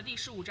行传》的第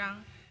15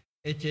章，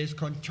 it is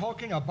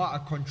talking about a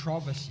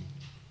controversy.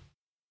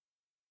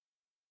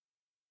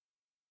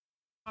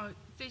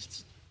 在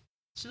《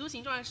使徒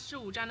行传》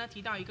15章呢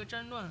提到一个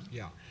争论。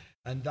 Yeah.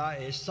 And that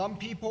is some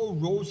people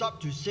rose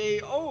up to say,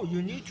 oh,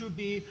 you need to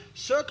be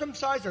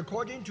circumcised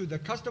according to the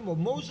custom of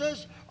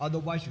Moses,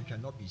 otherwise you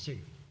cannot be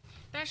saved.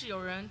 但是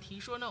有人提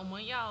说呢，我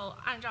们要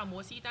按照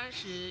摩西当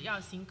时要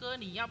行割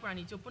礼，要不然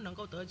你就不能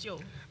够得救。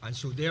 And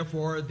so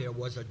therefore there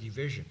was a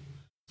division.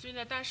 所以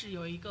呢，当时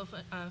有一个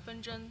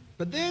纷争。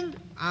 But then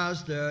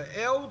as the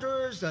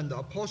elders and the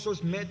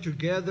apostles met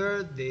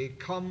together, they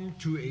come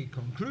to a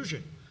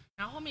conclusion.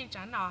 然后后面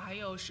长老还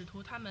有使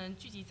徒他们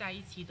聚集在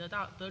一起，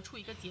得出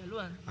一个结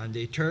论。And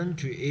they turn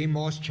to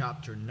Amos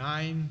chapter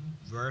 9,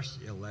 verse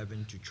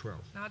 11 to 12.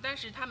 然后当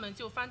时他们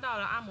就翻到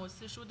了阿摩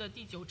斯书的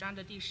第9章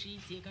的第11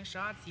节跟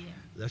12节。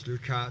Let's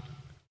look at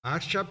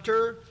Acts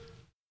chapter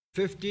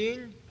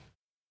 15,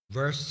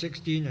 verse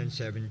 16 and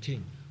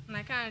 17. 我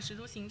们来看使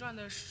徒行传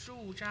的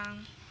15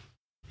章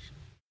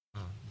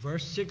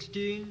Verse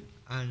 16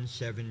 and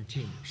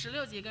 17.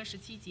 16节跟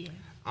17节。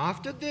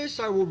After this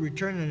I will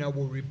return and I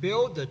will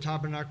rebuild the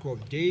tabernacle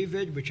of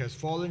David which has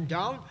fallen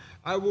down.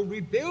 I will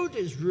rebuild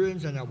its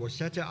ruins and I will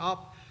set it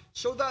up,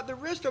 so that the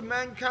rest of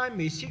mankind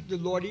may seek the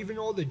Lord, even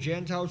all the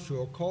Gentiles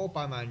who are called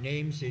by my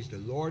name, says the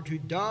Lord, who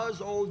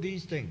does all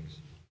these things.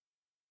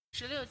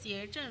 16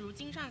节，正如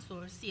经上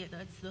所写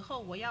的，此后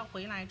我要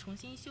回来，重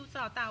新修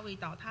造大卫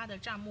倒塌的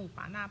帐幕，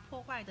把那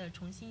破坏的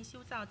重新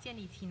修造建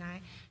立起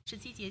来。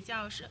17节，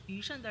叫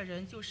余剩的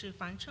人，就是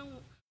凡称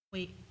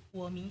为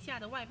我名下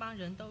的外邦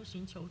人都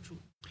寻求主。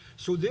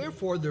So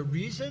therefore, the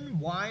reason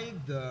why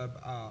the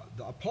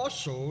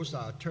apostles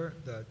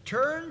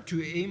turned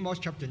to Amos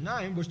chapter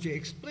 9 was to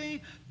explain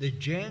the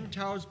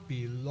Gentiles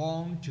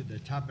belong to the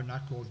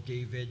tabernacle of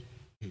David,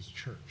 his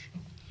church.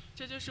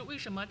 这就是为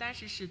什么当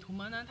时使徒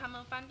们呢，他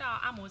们翻到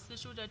阿摩斯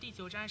书的第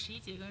9章11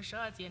节跟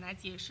12节来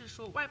解释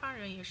说，外邦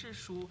人也是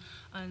属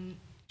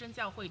真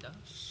教会的，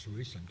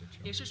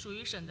也是属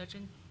于神的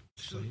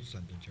属于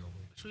神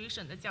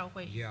的教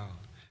会。Yeah,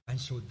 and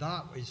so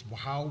that is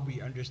how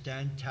we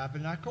understand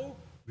tabernacle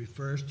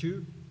refers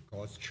to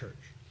God's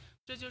church.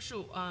 这就是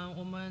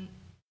我们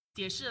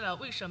解释了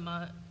为什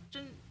么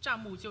真帐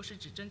幕就是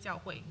指真教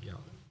会。Yeah.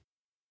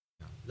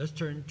 Let's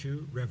turn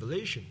to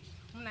Revelation.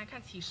 我们来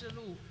看启示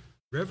录。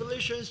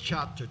Revelations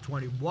chapter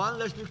 21,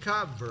 let's look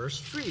at verse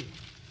 3.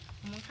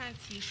 我们看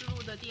启示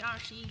录的第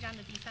21章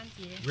的第3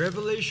节。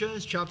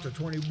Revelations chapter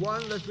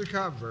 21, let's look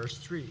at verse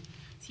 3.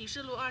 启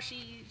示录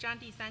21章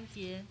第3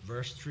节。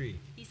Verse 3.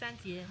 第3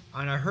节。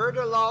And I heard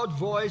a loud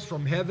voice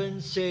from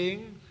heaven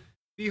saying,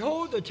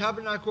 Behold, the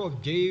tabernacle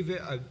of David,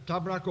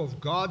 tabernacle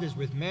of God is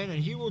with men,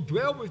 and he will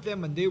dwell with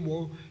them, and they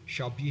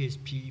shall be his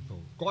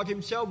people. God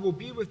himself will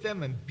be with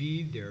them and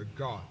be their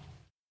God.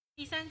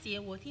 第3节，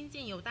我听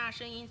见有大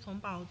声音从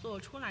宝座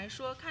出来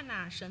说：“看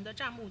哪，神的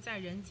帐幕在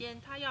人间，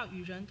他要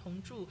与人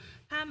同住，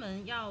他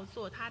们要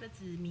做他的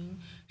子民，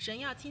神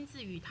要亲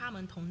自与他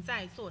们同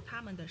在，做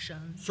他们的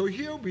神。” So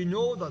here we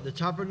know that the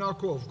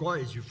tabernacle of God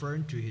is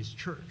referring to his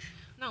church.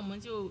 那我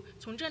们就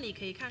从这里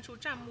可以看出，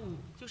帐幕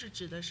就是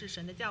指的是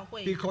神的教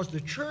会。Because the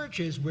church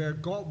is where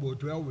God will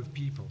dwell with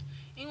people.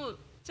 因为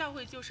教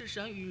会就是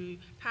神与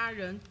他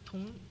人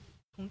同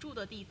住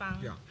的地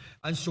方。Yeah.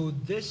 And so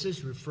this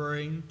is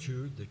referring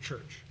to the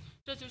church.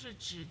 这就是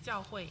指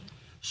教会。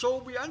So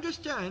we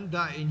understand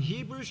that in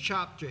Hebrews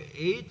chapter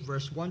 8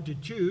 verse 1 to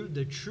 2,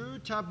 the true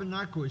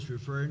tabernacle is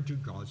referring to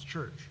God's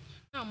church.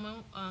 那我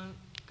们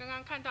刚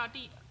刚看到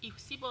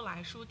希伯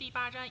来书第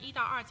8章1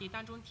到2节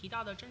当中提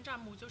到的真帐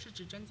幕就是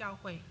指真教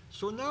会。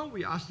So now we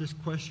ask this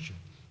question.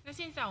 那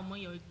现在我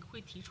们会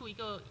提出一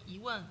个疑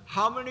问。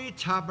How many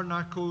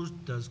tabernacles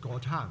does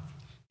God have?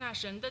 那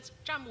神的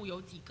帐幕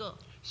有几个？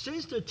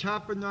 Since the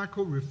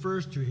tabernacle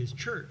refers to his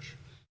church,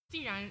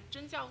 既然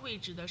真教会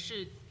指的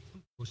是，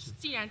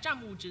既然帐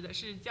幕指的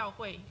是教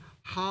会，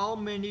 how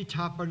many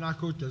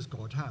tabernacles does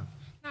God have?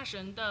 那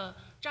神的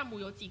帐幕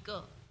有几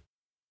个？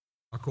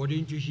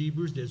 According to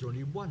Hebrews, there's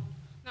only one.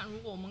 那如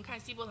果我们看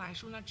希伯来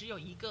书呢，只有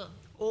一个，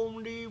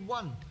 Only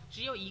one.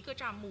 只有一个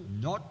帐幕，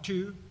 Not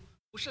two,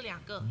 不是2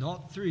个，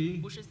 not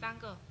three, 不是3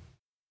个，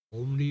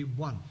 only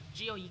one.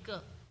 只有一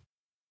个。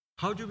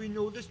 How do we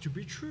know this to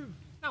be true?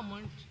 那我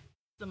们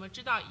怎么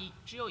知道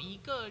只有一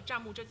个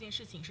帐幕这件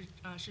事情是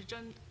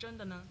真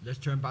的呢？ Let's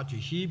turn back to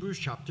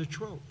Hebrews chapter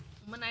 12.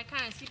 我们来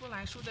看希伯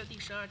来书的第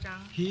12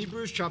章。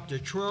Hebrews chapter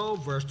 12,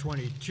 verse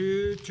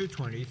 22 to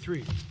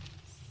 23.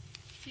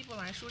 希伯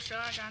来书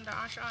12章的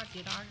22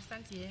节到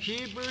23节。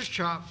Hebrews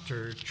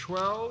chapter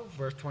 12,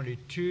 verse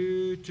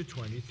 22 to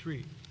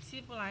 23.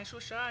 希伯来书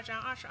12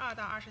章22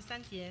到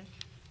23节。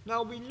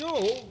Now we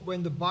know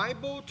when the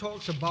Bible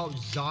talks about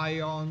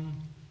Zion,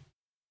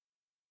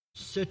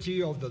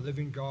 city of the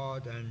living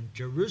God, and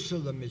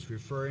Jerusalem is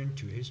referring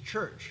to his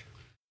church.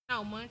 那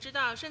我们知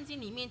道圣经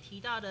里面提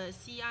到的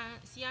西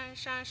安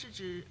山是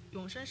指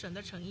永生神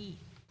的诚意，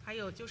还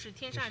有就是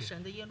天上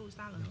神的耶路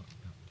撒冷。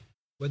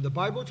When the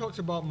Bible talks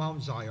about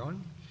Mount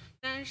Zion,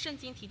 当圣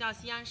经提到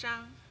西安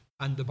山，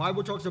 and the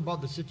Bible talks about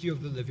the city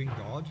of the living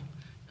God,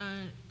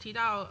 提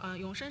到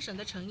永生神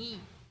的诚意。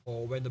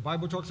or when the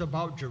Bible talks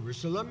about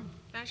Jerusalem,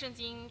 当圣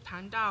经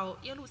谈到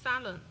耶路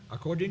撒冷，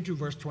 according to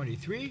verse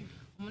 23,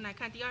 我们来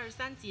看第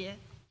23节。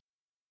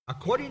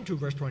according to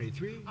verse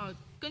 23,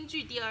 根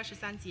据第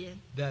23节，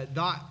 that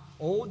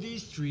all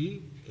these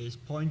three is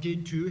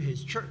pointing to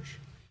his church.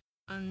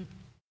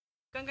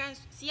 刚刚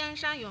西安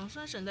山永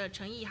生神的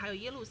诚意，还有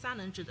耶路撒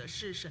冷指的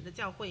是神的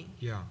教会。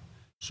Yeah.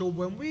 So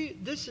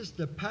this is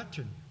the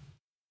pattern.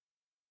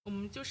 我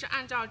们就是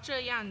按照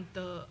这样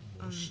的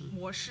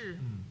模式。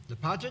The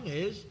pattern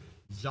is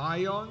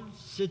Zion,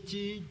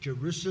 city,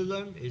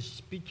 Jerusalem is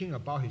speaking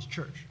about his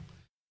church.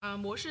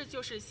 模式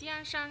就是锡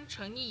安山、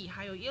城邑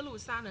还有耶路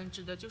撒冷，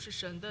指的就是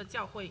神的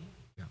教会。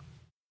Yeah.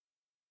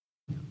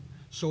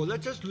 So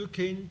let us look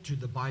into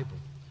the Bible.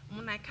 我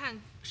们来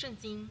看圣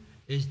经。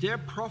Is there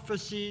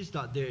prophecies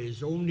that there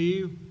is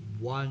only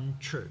one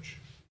church?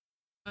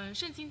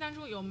 圣经当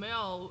中有没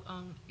有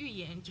预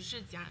言，只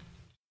是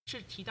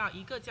提到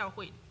一个教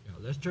会？ Yeah,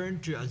 let's turn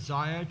to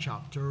Isaiah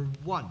chapter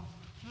 1.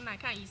 我们来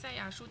看以赛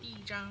亚书第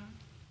1章。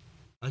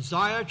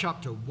Isaiah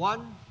chapter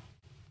 1,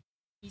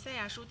 以赛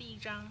亚书第1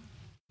章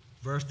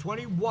verse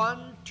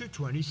 21 to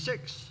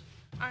 26.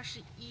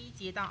 21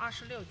节到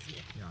26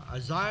节。Yeah,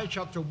 Isaiah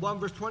chapter 1,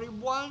 verse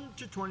 21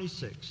 to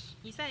 26.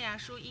 以赛亚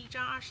书1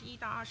章21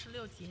到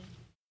26节。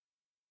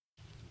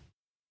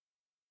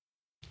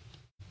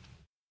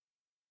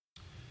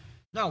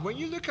Now, when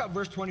you look at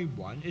verse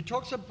 21, it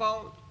talks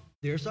about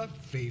there's a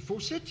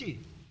faithful city.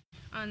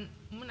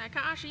 我们来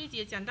看21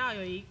节，讲到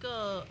有一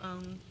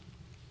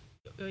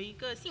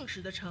个信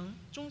实的城，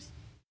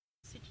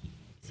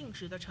信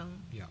实的城。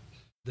Yeah,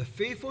 the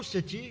faithful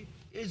city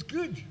is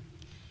good,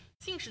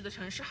 信实的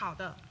城是好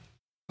的，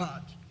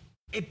 but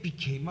it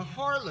became a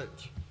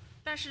harlot.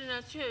 但是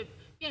呢，却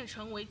变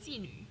成为妓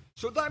女。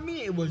So that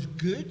means it was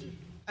good,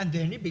 and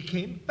then it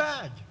became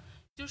bad.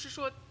 就是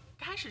说，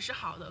开始是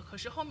好的，可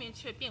是后面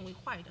却变为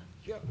坏的。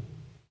Yeah.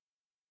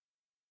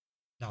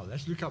 Now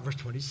let's look at verse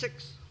 26.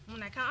 我们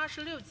来看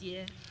26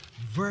节。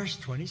Verse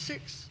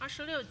 26.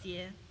 26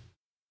节，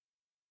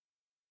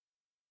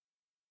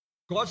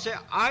 God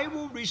said, I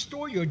will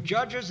restore your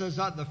judges as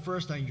at the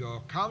first and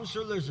your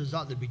counselors as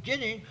at the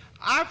beginning.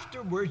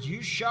 Afterwards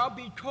you shall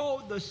be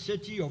called the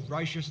city of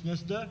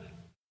righteousness, the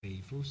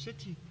faithful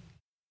city.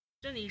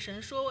 这里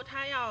神说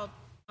他要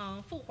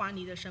复还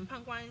你的审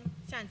判官，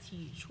像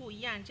起初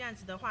一样。这样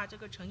子的话，这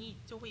个城邑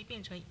就会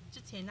变成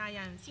之前那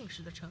样信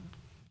实的城。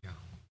Yeah.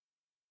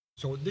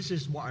 So this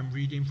is what I'm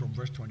reading from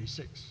verse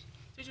 26.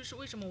 这就是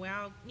为什么我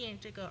要念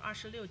这个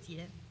26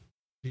节。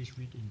Please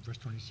read in verse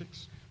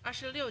 26.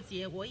 26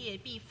节，我也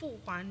必复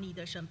还你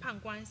的审判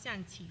官，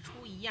像起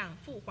初一样；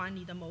复还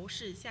你的谋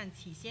士，像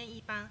起先一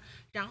般。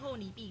然后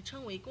你必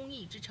称为公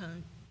义之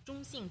城，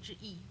忠信之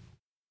义。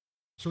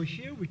So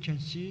here we can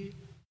see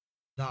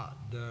that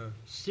the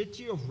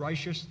city of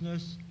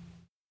righteousness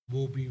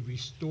will be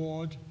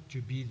restored to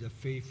be the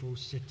faithful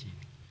city.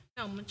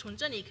 那我们从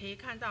这里可以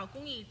看到，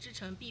公义之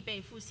城必被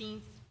复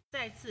兴，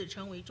再次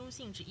成为忠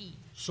信之义。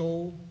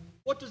So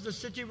what does the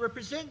city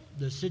represent?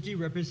 The city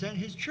represents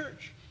his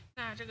church.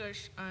 那这个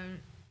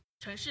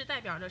城市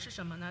代表的是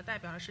什么呢？代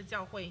表的是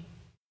教会。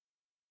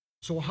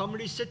So how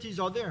many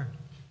cities are there?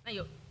 那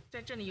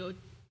在这里有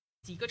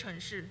几个城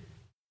市？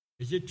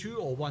 Is it 2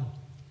 or 1?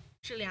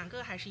 是2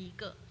个还是1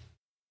个？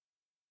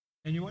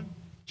 Anyone?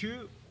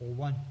 2 or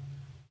 1?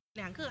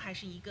 2个还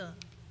是1个？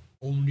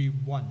 Only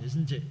 1,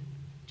 isn't it?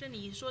 这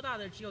里说到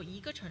的只有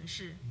1个城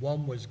市，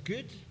 One was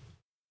good,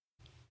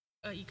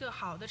 一个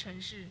好的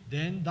城市。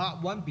 then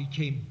that one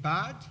became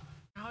bad,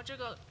 然后这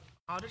个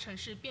好的城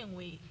市变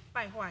为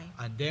败坏，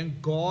 and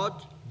then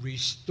God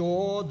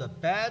restored the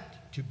bad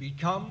to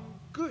become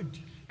good.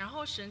 然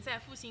后神在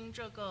复兴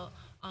这个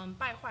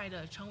败坏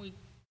的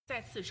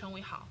再次成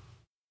为好。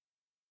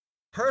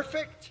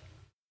 Perfect,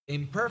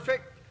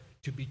 imperfect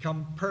to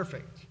become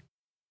perfect.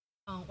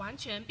 完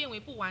全变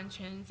为不完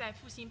全，再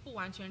复兴不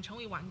完全成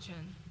为完全。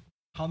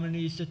 How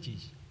many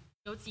cities?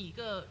 有几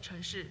个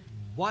城市？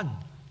 1.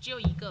 只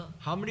有1个。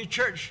 How many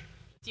church?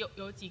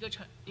 有几个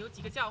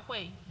教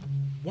会？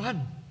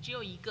 1. 只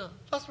有1个。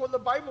 That's what the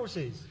Bible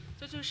says.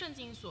 这就是圣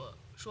经所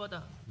说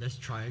的。 Let's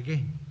try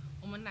again.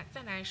 我们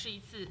再来试一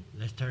次。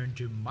 Let's turn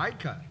to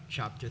Micah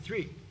chapter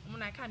 3. 我们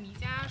来看弥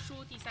迦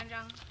书第3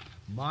章。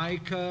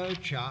 Micah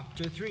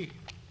chapter 3.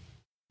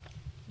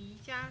 弥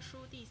迦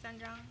书第3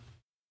章。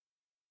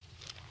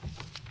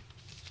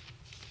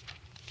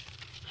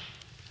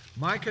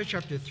 Micah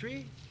chapter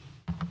 3.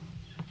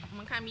 我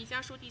们看弥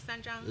迦书第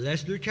3章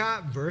Let's look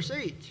at verse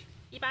 8.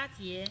 第8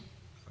节。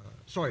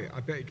Sorry,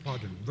 I beg your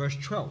pardon. Verse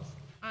 12.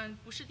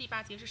 不是第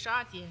8节，是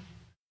12节。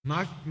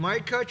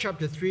 Micah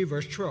chapter 3,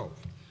 verse 12.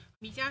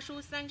 弥迦书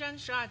3章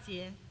12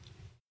节。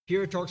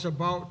 Here it talks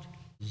about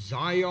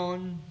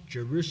Zion,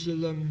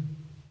 Jerusalem.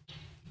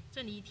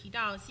 这里提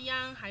到西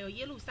安还有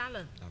耶路撒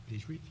冷。 Now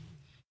please read.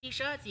 第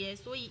12节，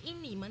所以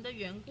因你们的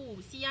缘故，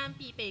西安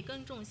必被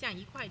耕种像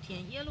一块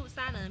田，耶路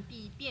撒冷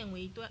必变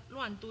为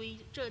乱堆，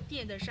这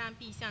殿的山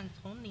必像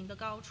丛林的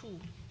高处。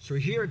 So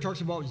here it talks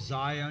about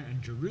Zion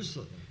and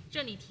Jerusalem.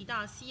 这里提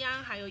到西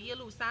安还有耶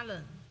路撒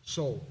冷。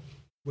 So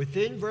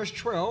within verse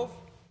 12,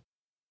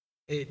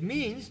 it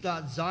means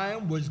that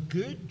Zion was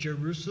good,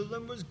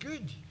 Jerusalem was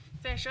good.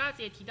 在12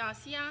节提到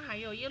西安还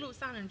有耶路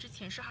撒冷之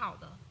前是好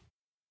的，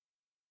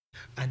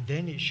 And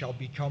then it shall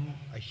become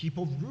a heap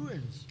of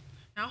ruins.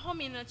 然后后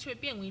面呢却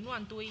变为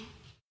乱堆，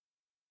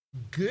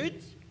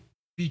 Good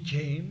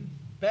became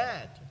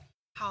bad.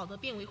 好的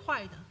变为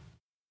坏的。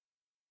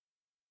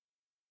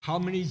 How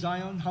many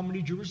Zion? How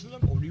many Jerusalem?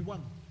 Only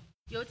one.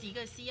 有几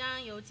个西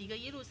安，有几个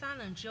耶路撒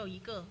冷，只有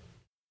1个，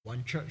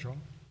 One church, huh?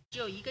 只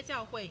有1个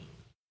教会。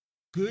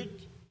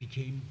 Good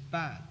became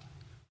bad.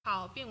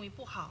 好变为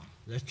不好。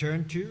 Let's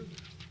turn to,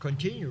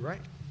 continue,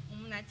 right? 我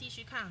们来继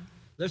续看，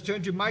 Let's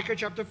turn to Micah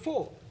chapter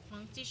 4. 我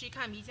们继续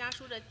看弥迦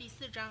书的第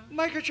4章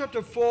Micah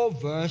chapter 4,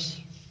 verse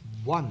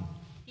 1.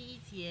 第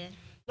1节。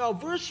 Now,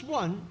 verse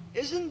 1,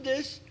 isn't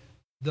this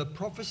the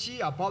prophecy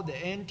about the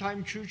end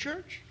time true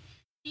church?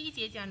 第1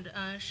节讲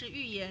的是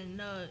预言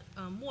了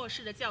末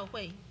世的教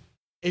会，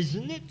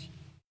 Isn't it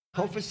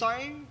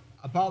prophesying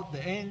about the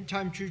end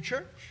time true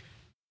church?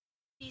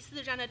 第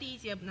4章的第1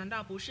节难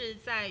道不是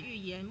在预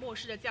言末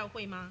世的教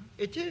会吗？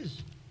 It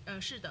is.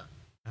 是的。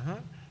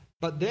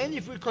 But then,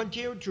 if we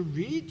continue to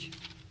read,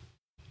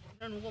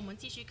 那如果我们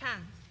继续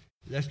看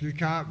let's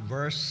look at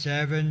verse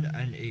 7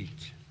 and 8.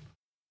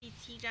 第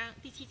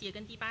7节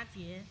跟第8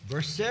节，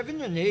 Verse 7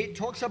 and 8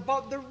 talks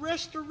about the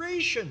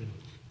restoration.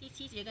 第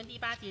7节跟第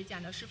8节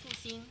讲的是复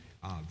兴。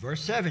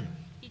 Verse 7,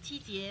 第7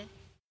节，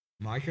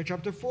 Micah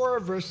chapter 4,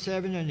 verse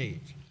 7 and 8.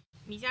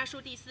 弥迦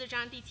书第4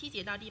章第7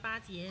节到第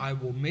8节。 I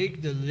will make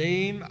the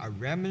lame a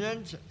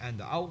remnant and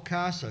the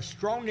outcast a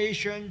strong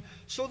nation,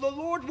 so the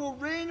Lord will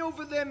reign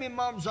over them in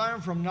Mount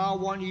Zion from now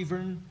on,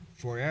 even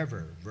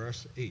forever.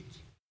 Verse 8.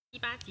 第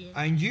8节，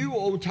 And you,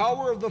 O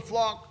tower of the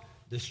flock,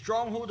 the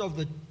stronghold of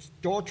the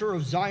daughter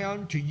of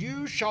Zion, to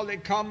you shall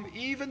it come,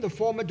 even the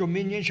former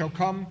dominion shall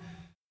come,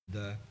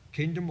 the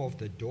kingdom of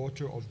the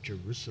daughter of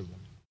Jerusalem.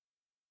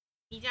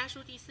 弥迦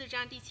书第4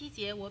章第7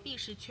节，我必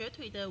使瘸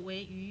腿的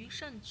为余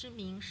圣之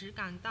民，使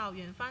赶到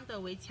远方的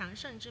为强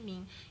盛之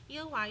民。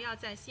耶和华要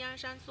在锡安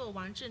山作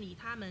王，治理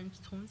他们，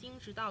从今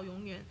直到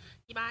永远。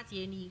第8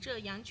节，你这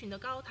羊群的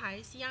高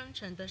台，锡安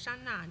城的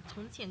山那，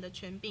从前的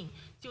权柄，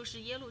就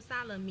是耶路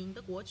撒冷民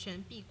的国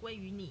权，必归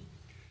于你。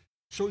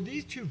 So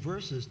these two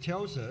verses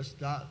tells us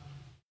that,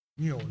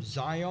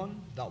 Zion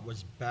that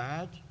was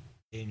bad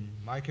in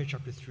Micah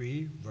chapter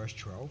 3, verse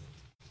 12.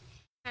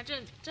 那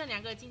这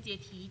2个经节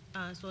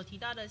所提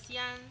到的锡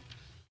安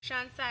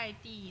山，在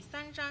第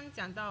3章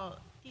讲到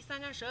第3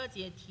章12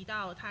节提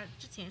到它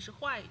之前是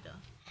坏的，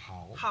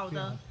好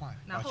的，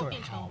然后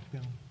变成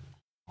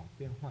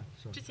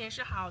之前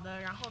是好的，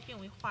然后变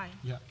为坏。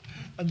 Yeah.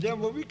 And then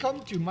when we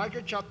come to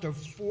Micah chapter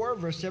 4,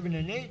 verse 7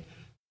 and 8,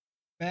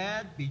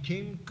 bad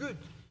became good.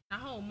 然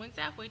后我们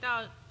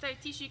再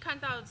继续看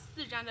到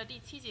4章的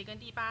第7节跟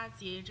第8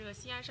节，这个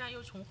锡安山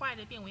又从坏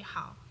的变为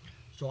好。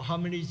 So how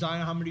many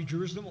Zion, how many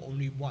Jerusalem?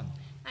 Only one.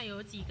 那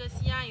有几个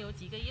锡安，有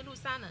几个耶路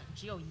撒冷？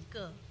只有一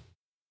个。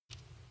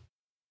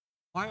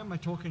 Why am I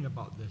talking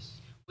about this?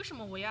 为什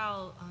么我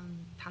要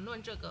谈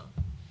论这个？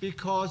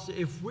 Because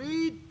if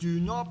we do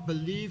not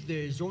believe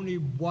there is only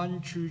one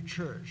true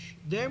church,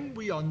 then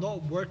we are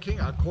not working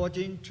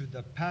according to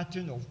the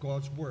pattern of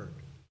God's word.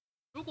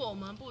 如果我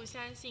们不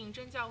相信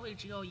真教会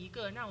只有一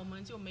个，那我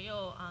们就没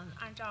有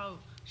按照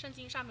圣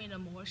经上面的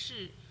模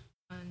式，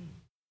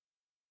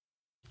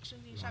圣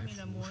经上面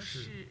的模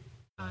式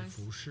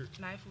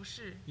来服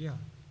侍。 Yeah.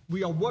 We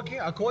are working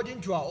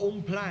according to our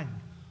own plan.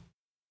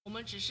 我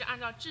们只是按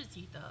照自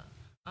己的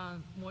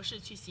模式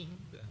去行。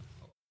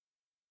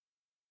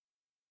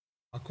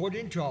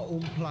 According to our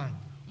own plan.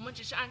 我们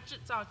只是按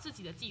照自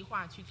己的计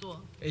划去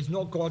做， It's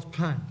not God's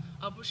plan.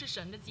 而不是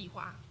神的计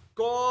划。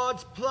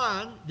 God's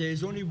plan, there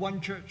is only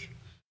one church.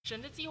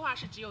 神的计划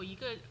是只有一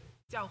个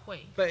教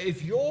会。 But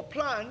if your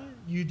plan,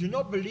 you do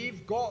not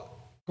believe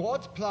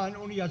God's plan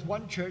only has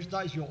one church,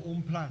 that is your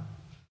own plan.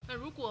 那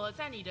如果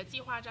在你的计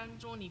划当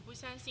中，你不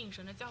相信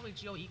神的教会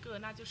只有一个，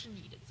那就是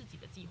你的自己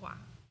的计划，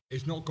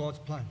 It's not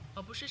God's plan.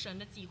 而不是神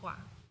的计划。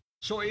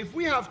 So if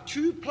we have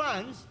two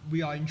plans,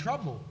 we are in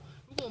trouble.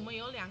 如果我们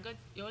有两个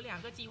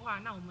计划，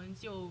那我们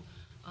就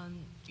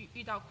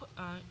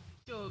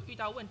遇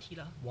到问题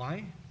了。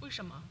 Why? 为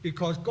什么？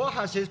 Because God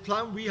has His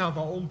plan, we have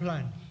our own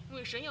plan. 因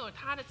为神有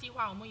他的计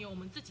划，我们有我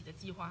们自己的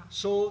计划。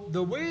 So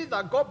the way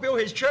that God built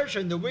His church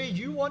and the way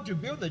you want to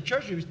build the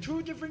church is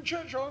two different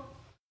churches. Huh?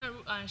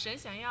 那神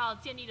想要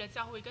建立的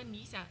教会，跟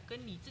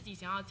你自己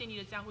想要建立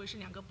的教会是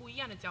两个不一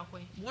样的教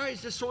会。 Why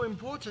is this so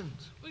important?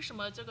 为什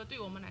么这个对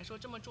我们来说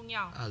这么重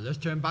要？ Let's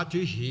turn back to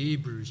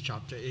Hebrews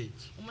chapter 8.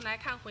 我们来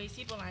看回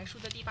希伯来书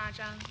的第8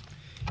章。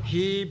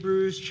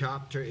 Hebrews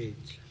chapter 8.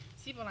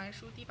 希伯来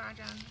书第8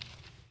章。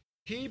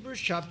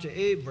 Hebrews chapter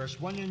 8, verse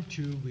 1 and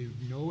 2, we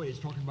know it's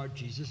talking about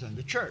Jesus and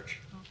the church.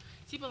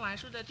 希伯来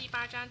书的第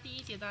8章第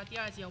1节到第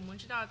2节，我们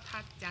知道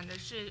他讲的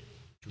是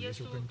耶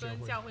稣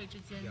跟教会之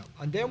间。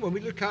 And then when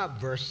we look at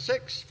verse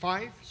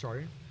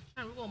 5,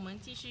 那如果我们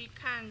继续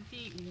看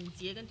第5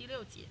节跟第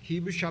6节，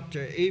 Hebrews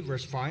chapter 8,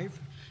 verse 5,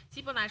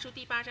 希伯来书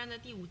第8章的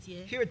第5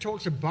节， here it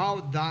talks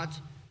about that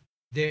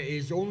there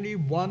is only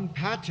one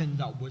pattern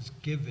that was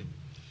given.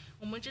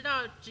 我们知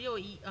道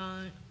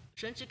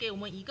神只给我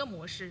们一个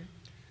模式，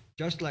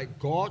 Just like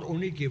God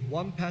only gave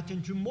one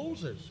pattern to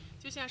Moses.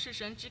 就像是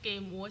神只给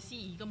摩西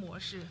一个模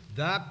式，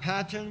 That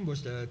pattern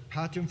was the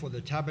pattern for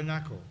the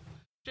tabernacle.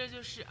 这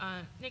就是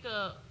那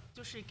个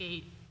就是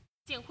给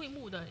建会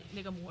幕的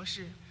那个模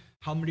式。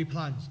 How many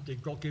plans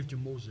did God give to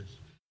Moses?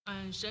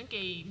 神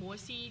给摩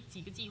西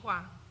几个计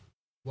划？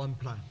 One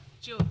plan.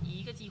 只有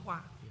一个计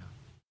划。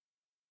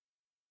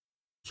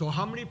 So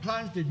how many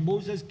plans did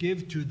Moses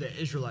give to the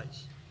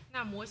Israelites?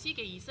 那摩西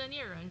给以色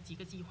列人几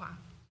个计划？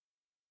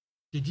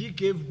 Did he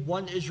give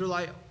one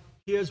Israelite,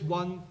 here's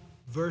one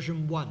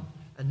version 1,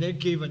 and then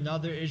give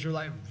another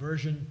Israelite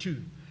version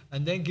 2,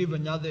 and then give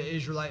another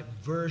Israelite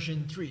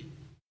version 3?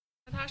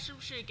 那他是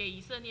不是给以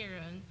色列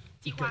人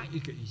计划？一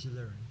个以色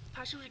列人。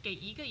他是不是给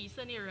一个以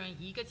色列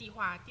人一个计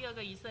划，第二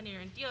个以色列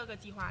人第二个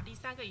计划，第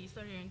三个以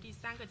色列人第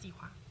三个计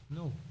划？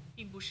 No,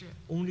 并不是，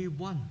 only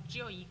one. 只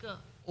有一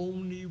个，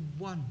 Only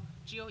one.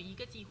 只有一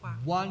个计划，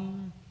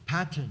 One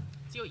pattern.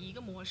 只有一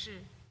个模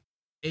式。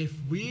 If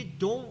we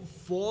don't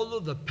follow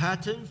the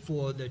pattern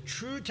for the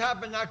true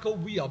tabernacle,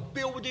 we are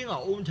building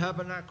our own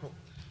tabernacle.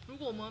 如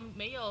果我们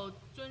没有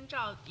遵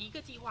照一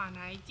个计划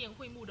来建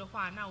会幕的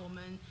话，那我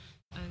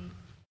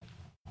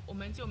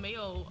们就没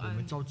有我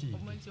们照自己的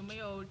我们就没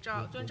有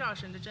遵照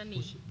神的真理。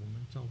不是，我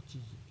们照自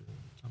己的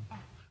帐篷。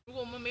如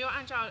果我们没有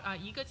按照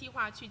一个计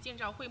划去建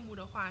造会幕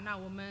的话，那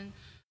我们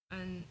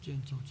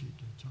建造自己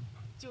的帐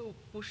篷。就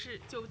不是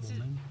就我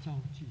们照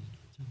自己的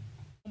帐篷。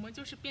我们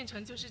就是变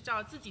成就是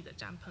照自己的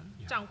帐篷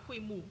帐会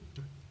幕。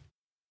对。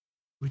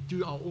We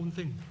do our own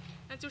thing.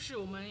 那就是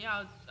我们要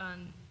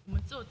我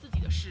们做自己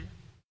的事。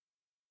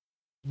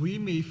We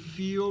may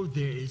feel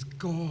there is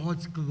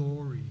God's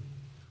glory.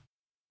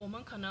 我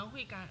们可能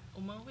会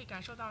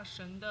感受到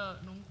神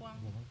的荣光。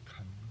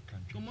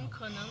我们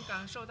可能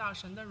感受到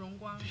神的荣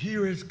光。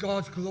Here is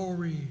God's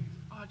glory.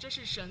 这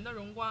是神的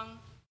荣光。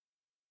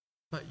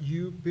But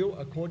you build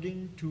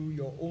according to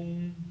your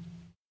own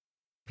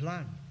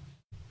plan.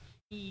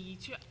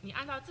 你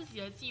按照自己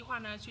的计划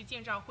呢去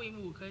建造会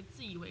幕，可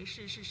自以为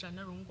是神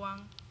的荣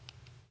光。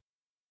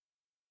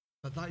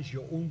But that is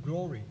your own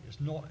glory.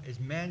 It's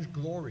man's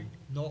glory,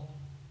 not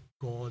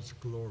God's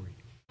glory.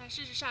 但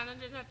事实上呢，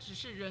那只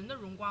是人的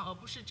荣光，而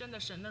不是真的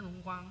神的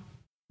荣光。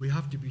We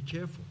have to be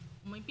careful.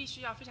 我们必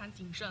须要非常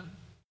谨慎。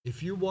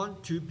If you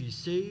want to be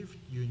saved,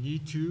 you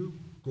need to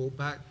go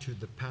back to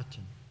the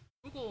pattern.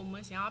 如果我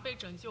们想要被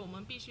拯救，我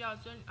们必须要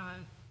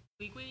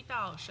回归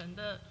到神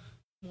的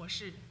模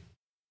式。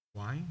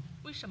Why?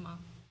 为什么？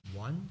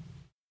 One,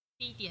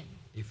 第一点，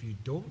 if you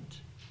don't,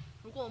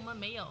 如果我们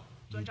没有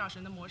遵照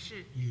神的模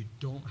式， you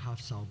don't have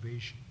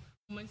salvation.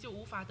 我们就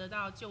无法得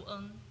到救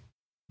恩，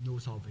 No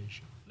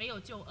salvation. 没有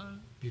救恩，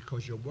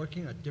 Because you're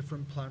working a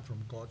different plan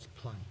from God's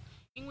plan.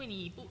 因为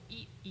你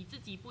以自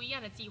己不一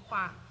样的计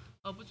划，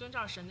而不遵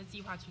照神的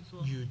计划去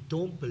做。 You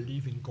don't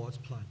believe in God's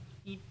plan.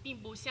 你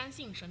并不相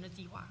信神的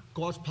计划。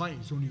 God's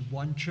plan is only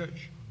one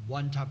church,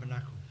 one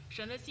tabernacle.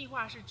 神的计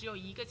划是只有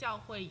一个教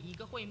会，一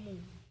个会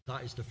幕。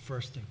 That is the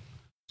first thing.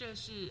 这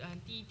是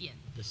第一点。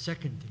 The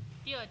second thing,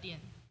 第二点，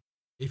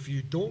 if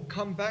you don't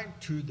come back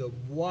to the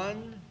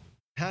one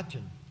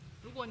pattern,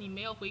 如果你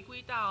没有回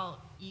归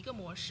到一个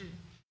模式，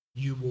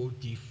 you will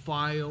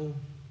defile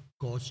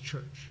God's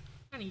church.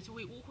 那你就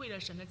会污秽了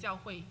神的教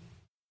会，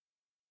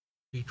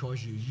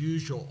 Because you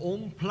use your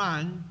own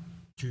plan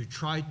to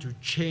try to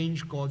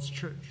change God's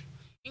church.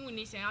 因为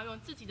你想要用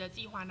自己的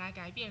计划来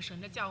改变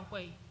神的教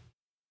会，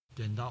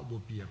 Then that will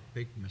be a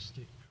big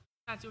mistake.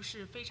 那就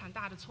是非常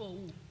大的错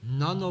误。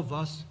 None of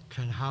us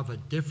can have a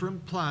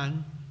different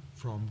plan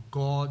from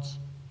God's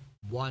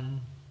one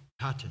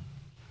pattern.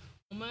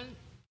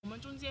 我们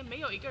中间没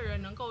有一个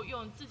人能够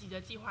用自己的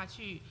计划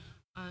去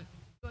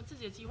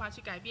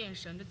改变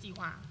神的计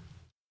划。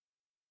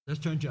 Let's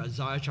turn to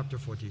Isaiah chapter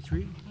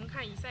 43. 我们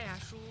看以赛亚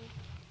书，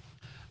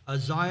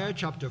 Isaiah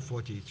chapter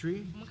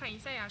 43, 我们看以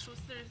赛亚书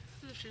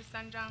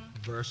43章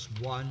verse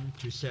 1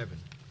 to 7.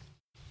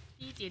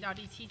 第1节到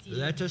第7节。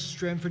 Let us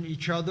strengthen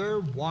each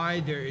other. Why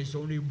there is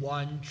only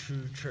one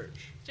true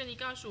church. 这里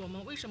告诉我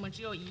们为什么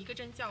只有一个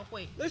真教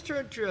会。 Let's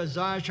turn to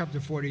Isaiah chapter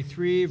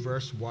 43,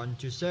 verse 1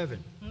 to 7.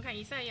 我们看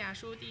以赛亚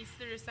书第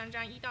43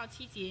章1到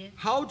7节。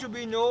 How do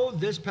we know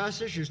this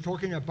passage is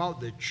talking about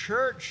the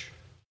church?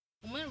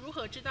 我们如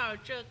何知道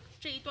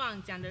这一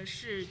段讲的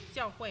是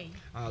教会？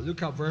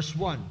 Look at verse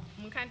 1.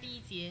 我们看第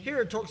1节，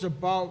 Here it talks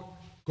about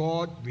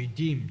God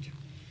redeemed.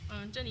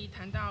 这里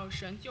谈到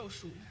神救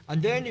赎。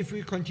 And then if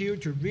we continue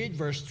to read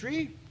verse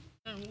 3,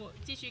 如果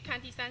继续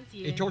看第3 it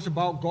节， talks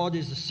about God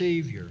is the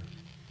Savior.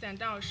 讲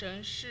到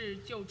神是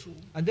救主。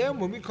 And then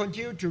when we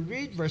continue to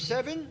read verse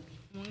 7,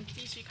 我们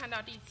继续看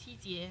到第7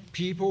节，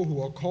 people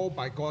who are called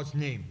by God's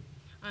name.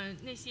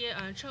 那些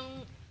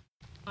称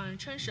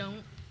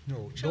神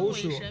No, 称 those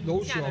为 who, 神 those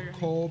名下 who 的 are 人，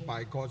 called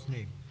by God's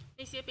name.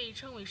 那些被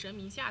称为神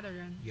名下的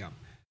人。 Yeah.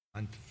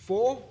 And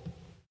 4,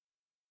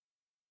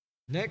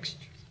 next,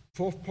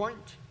 fourth point,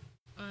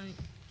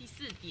 第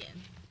4点，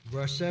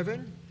 verse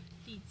 7,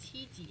 第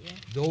7节，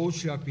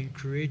 those who have been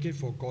created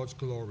for God's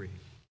glory.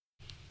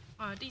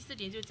 第4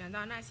点就讲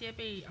到那些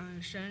被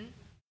神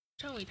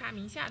称为他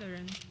名下的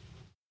人，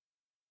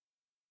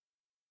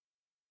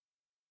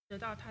得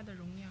到他的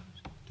荣耀，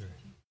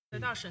得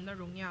到神的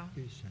荣耀，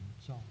被神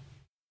造。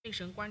被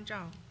神关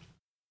照。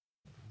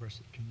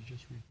 Verse, can you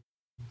just read?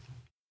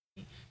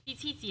 第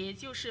7节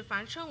就是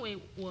凡称为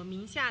我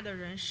名下的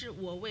人，是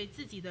我为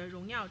自己的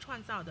荣耀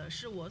创造的，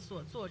是我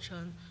所造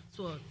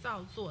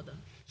作的。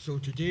 So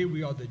today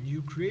we are the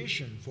new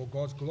creation for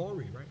God's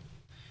glory,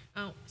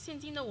 right? 现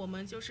今的我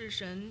们就是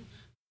神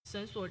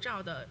神所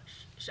造的，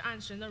是按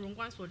神的荣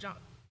光所造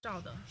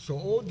的。So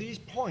all these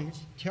points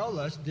tell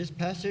us this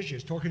passage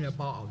is talking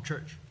about our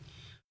church.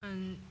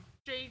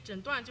 这一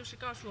整段就是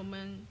告诉我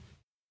们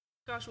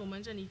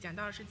这里讲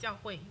到的是教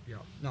会。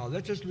Yeah. Now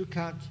let's just look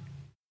at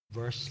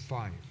verse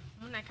 5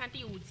我们来看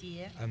第5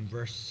节， and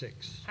verse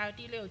 6. 还有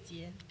第6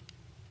节。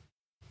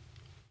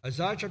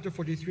Isaiah chapter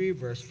 43,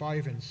 verse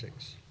 5 and 6.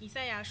 以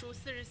赛亚书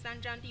43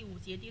章第5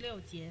节、第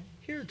6节。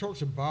Here it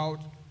talks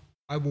about,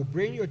 I will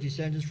bring your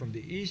descendants from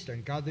the east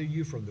and gather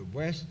you from the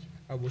west.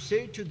 I will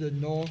say to the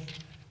north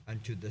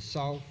and to the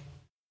south,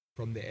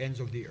 from the ends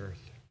of the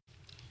earth.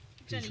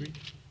 这 Please 里 read.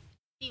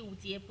 第5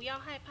节，不要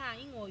害怕，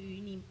因我与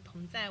你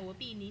同在，我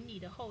必领你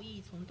的后裔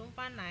从东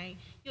方来，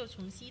又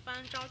从西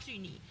方招聚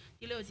你。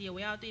第6节，我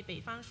要对北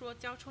方说，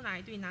交出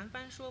来；对南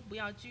方说，不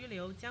要拘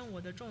留，将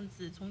我的众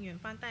子从远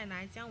方带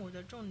来，将我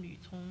的众女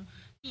从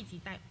地极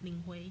带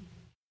领回。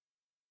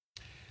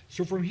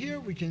So from here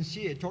we can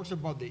see it talks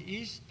about the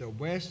east, the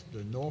west,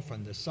 the north,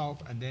 and the south,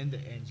 and then the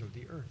ends of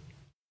the earth.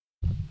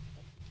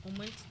 我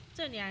们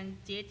这2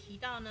节提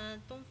到呢，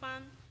东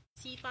方、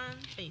西方、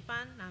北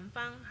方、南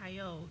方，还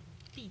有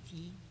地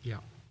极。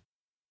Yeah.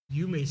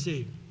 You may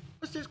say,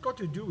 what's this got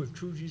to do with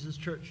True Jesus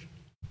Church?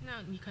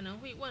 那你可能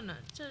会问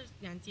了，这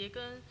2节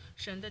跟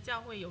神的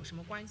教会有什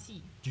么关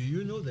系？ Do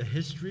you know the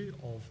history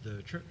of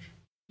the church?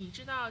 你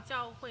知道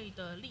教会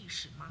的历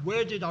史吗？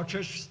 Where did our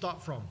church start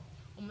from?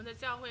 我们的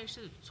教会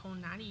是从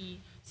哪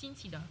里兴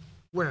起的？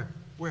 Where?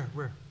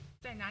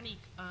 在哪里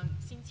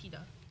兴起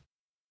的？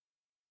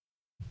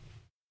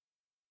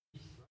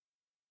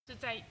是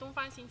在东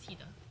方兴起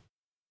的。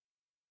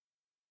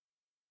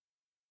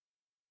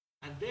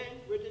 And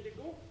then where did it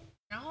go?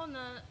 然后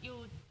呢，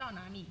又到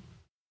哪里？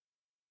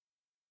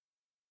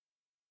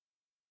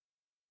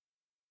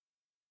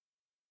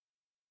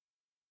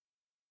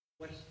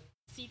 West.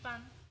 西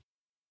方，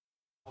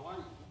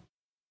 Hawaii.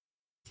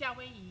 夏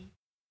威夷。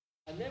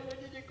 And then where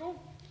did it go?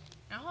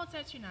 然后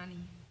再去哪里？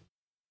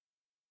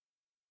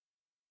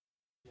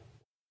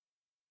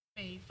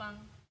北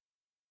方。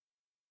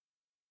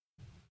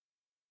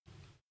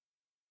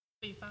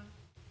北方。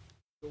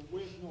 So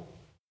where's north?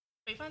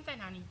 北方在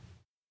哪里？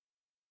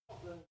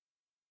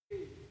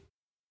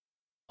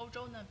欧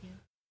洲那边。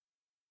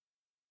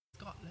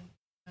Scotland，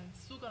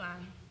苏格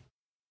兰。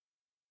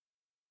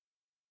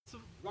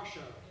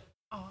Russia.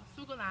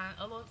 苏格兰，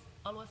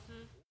俄罗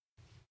斯。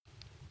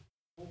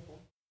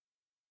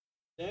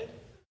 Then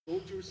go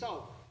to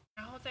south.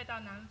 然后再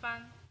到南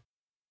方。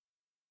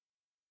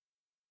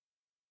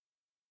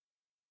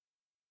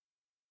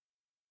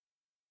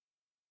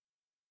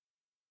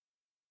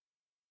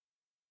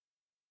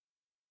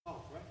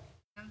 South, right?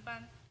 南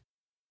方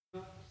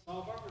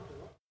South Africa,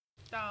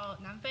 right? 到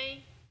南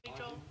非、非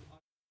洲，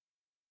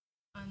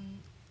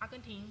阿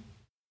根廷，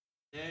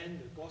 Then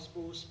the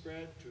gospel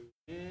spread to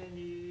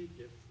many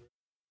different.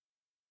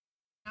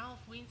 然后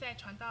福音再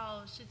传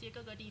到世界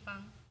各个地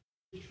方，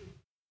 It's true.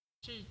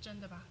 是真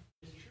的吧？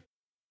 It's true.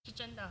 是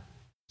真的。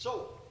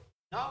 So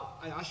now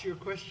I ask you a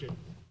question.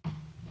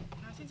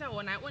 那现在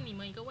我来问你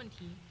们一个问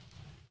题：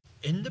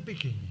 In the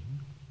beginning,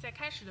 在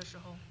开始的时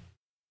候，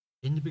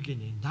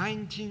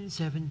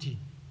 1917,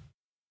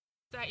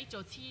 在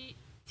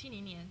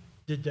1970年，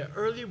 did the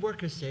early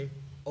workers say,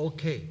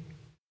 okay,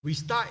 we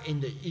start in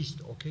the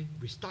east, okay?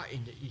 We start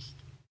in the east.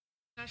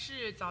 那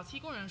是早期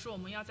工人说我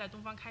们要在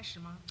东方开始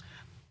吗？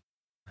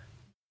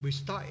 We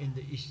start in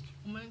the east.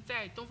 我们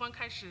在东方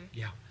开始，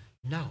 Yeah.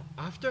 Now,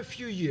 after a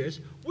few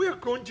years, we're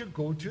going to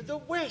go to the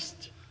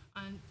west.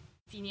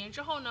 几年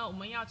之后呢，我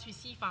们要去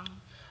西方。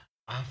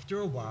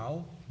 After a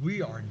while,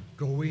 we are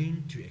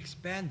going to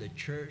expand the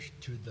church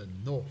to the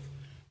north.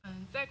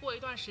 再过一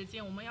段时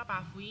间，我们要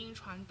把福音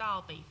传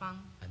到北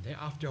方。 And then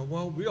after a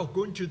while, we are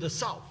going to the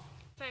south.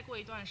 再过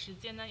一段时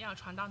间呢，要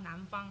传到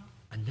南方。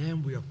 And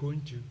then we are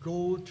going to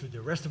go to the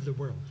rest of the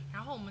world.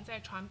 然后我们再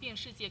传遍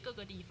世界各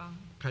个地方。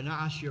 Can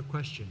I ask you a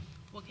question?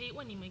 我可以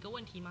问你们一个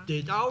问题吗？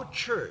 Did our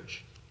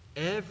church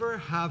ever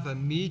have a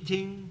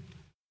meeting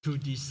to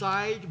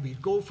decide we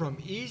go from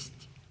east?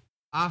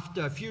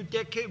 After a few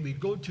decades, we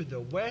go to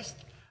the west.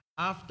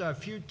 After a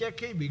few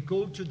decades, we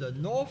go to the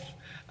north.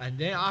 And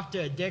then after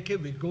a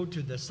decade, we go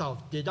to the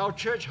south. Did our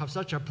church have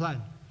such a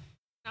plan?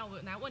 那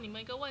我来问你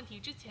们一个问题：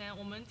之前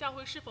我们教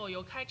会是否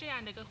有开这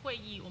样的一个会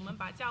议？我们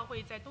把教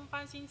会在东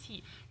方兴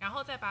起，然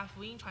后再把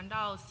福音传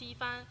到西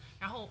方，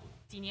然后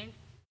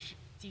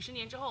几十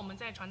年之后，我们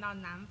再传到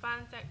南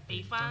方，在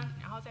北方，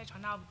然后再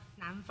传到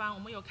南方。我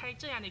们有开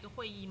这样的一个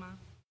会议吗？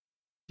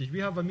 Did we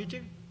have a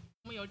meeting?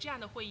 我们有这样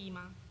的会议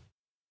吗？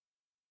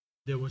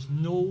 There was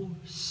no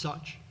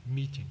such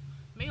meeting,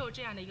 没有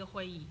这样的一个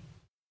会议，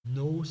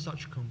 no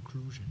such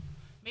conclusion.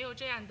 没有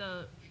这样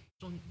的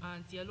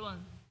结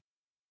论。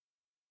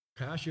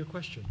 Can I ask you a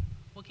question?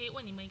 我可以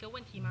问你们一个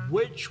问题吗？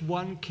 Which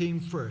one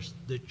came first?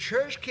 The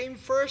church came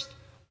first,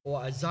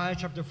 or Isaiah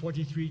chapter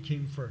 43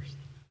 came first?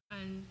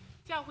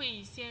 教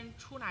会先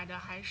出来的，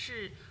还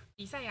是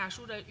以赛亚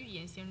书的预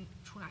言先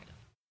出来的？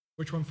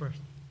 Which one first?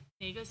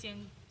 哪个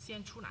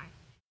先出来？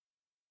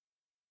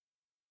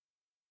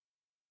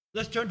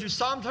 Let's turn to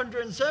Psalm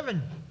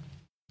 107.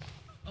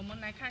 我们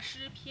来看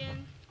诗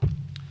篇，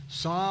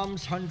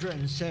 Psalms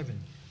 107.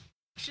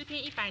 诗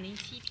篇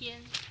107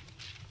篇，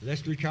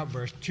 Let's look at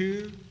verse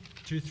 2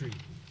 to 3.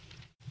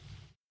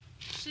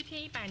 诗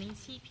篇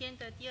107篇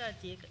的第二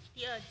节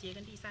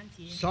跟第三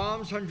节。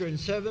 Psalms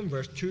 107,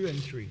 verse 2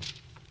 and 3.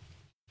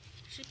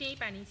 诗篇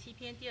107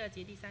篇第二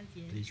节第三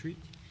节。 Please read.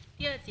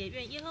 第二节，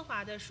愿耶和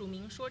华的属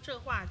民说这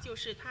话，就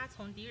是他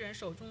从敌人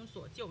手中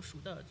所救赎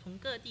的，从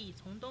各地，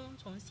从东，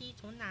从西，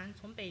从南，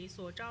从北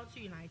所招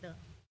聚来的。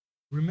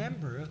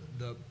 Remember,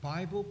 the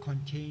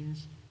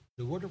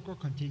Word of God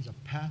contains a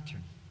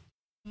pattern.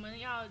 我们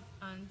要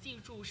记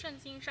住，圣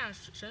经上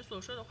神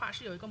所说的话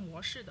是有一个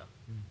模式的。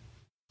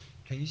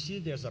 Can you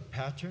see there's a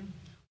pattern?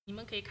 你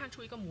们可以看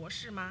出一个模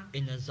式吗？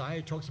 In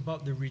Isaiah, it talks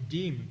about the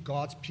redeemed,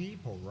 God's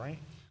people, right?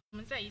 我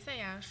们在以赛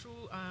亚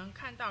书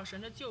看到神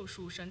的救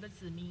赎，神的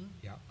子民。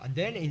 Yeah. And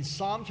then in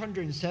Psalm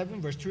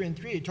 107, verse 2 and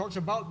 3, it talks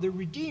about the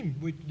redeemed.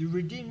 The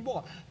redeemed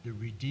what? The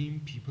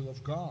redeemed people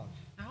of God.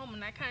 然后我们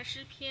来看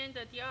诗篇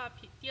的第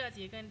二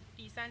节跟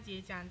第三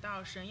节，讲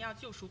到神要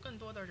救赎更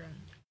多的人。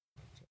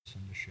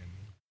神的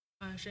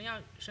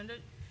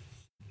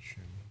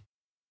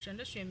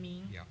选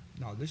民。 Yeah.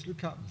 Now let's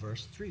look at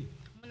verse 3.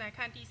 我们来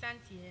看第三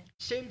节。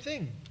 Same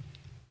thing.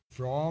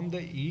 From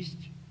the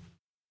east,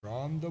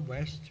 from the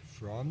west,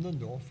 from the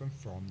north, and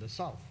from the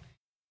south.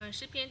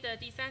 诗篇的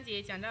第三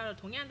节讲到了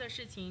同样的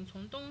事情，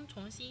从东，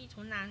从西，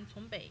从南，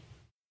从北。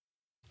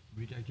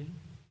 Read it again.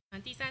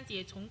 第三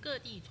节，从各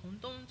地，从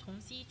东，从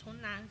西，从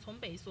南，从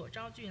北所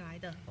招聚来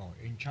的。 Oh,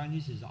 in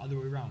Chinese, it's the other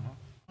way around,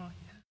 huh?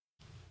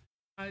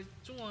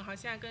 中文好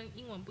像跟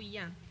英文不一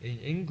样。 In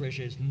English,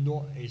 it's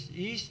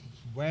east,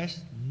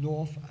 west,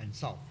 north, and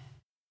south.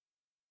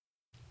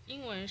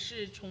 英文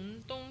是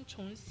从东，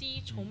从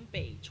西，从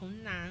北，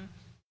从南。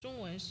中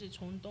文是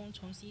从东，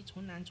从西，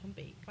从南，从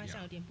北，方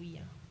向有点不一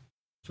样。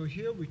 So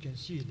here we can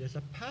see there's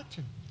a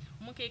pattern.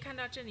 我们可以看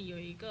到这里有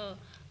一个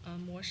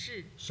模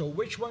式。 So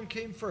which one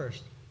came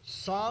first?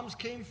 Psalms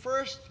came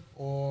first,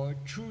 or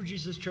True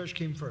Jesus Church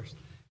came first?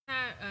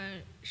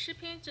 那诗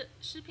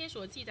篇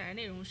所记载的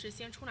内容是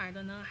先出来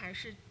的呢，还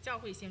是教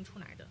会先出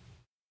来的？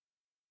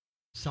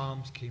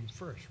 Psalms came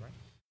first, right?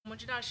 我们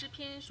知道诗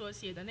篇所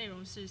写的内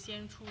容是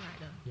先出来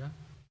的。 Yeah.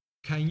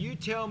 Can you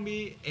tell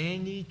me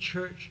any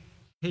church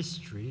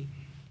history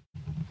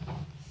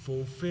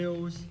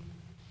fulfills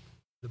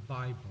the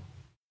Bible?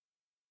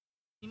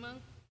 你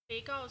们可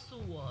以告诉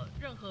我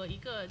任何一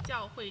个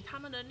教会他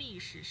们的历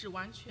史是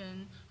完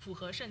全符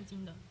合圣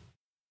经的？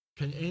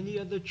 Can any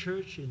other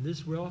church in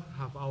this world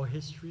have our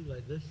history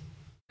like this?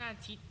 那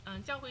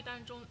教会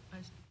当中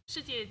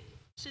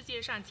世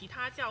界上其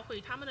他教会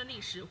他们的历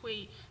史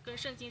会跟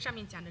圣经上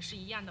面讲的是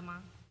一样的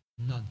吗？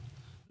 None.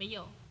 没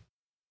有。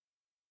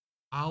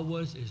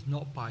 Ours is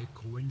not by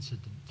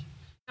coincidence.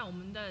 那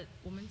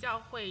我们教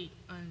会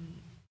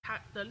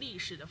它的历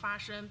史的发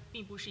生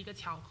并不是一个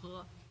巧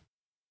合。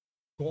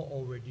 God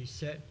already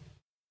said,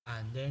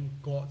 and then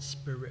God's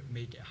Spirit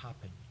made it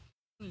happen.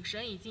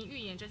 神已经预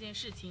言这件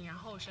事情，然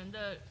后神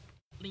的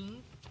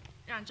灵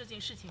让这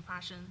件事情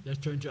发生。 Let's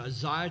turn to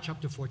Isaiah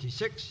chapter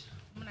 46.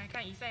 我们来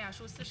看以赛亚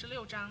书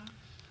46章。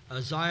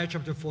 Isaiah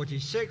chapter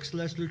 46,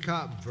 let's look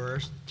at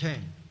verse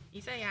 10. 以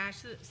赛亚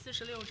是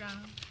46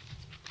章。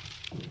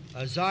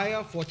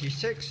 Isaiah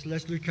 46,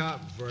 let's look at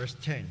verse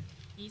 10.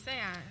 以赛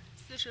亚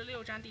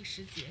46章第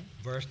10节。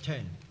 Verse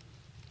 10.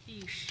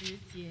 第10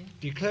节。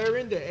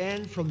 Declaring the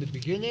end from the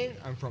beginning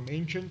and from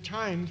ancient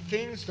time,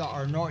 things that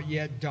are not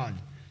yet done,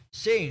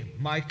 saying,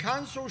 My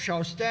counsel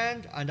shall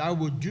stand, and I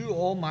will do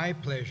all my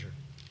pleasure.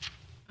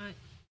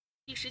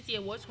 第10节，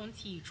我从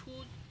起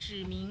初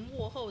指明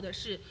末后的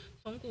事，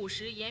从古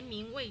时言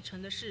明未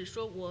成的事，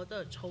说我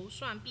的筹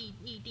算必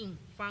立定，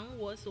凡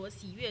我所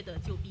喜悦的，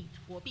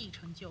我必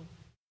成就。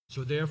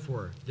 So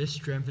therefore, this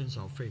strengthens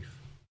our faith.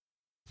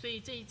 所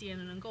以这一节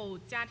能够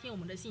加添我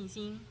们的信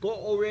心。 God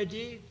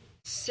already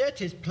set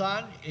his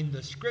plan in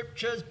the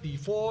scriptures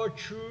before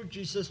True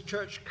Jesus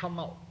Church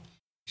come out.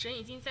 神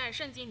已经在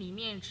圣经里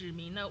面指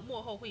明了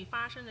末后会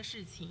发生的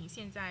事情，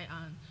现在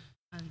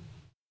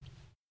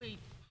会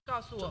告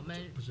诉我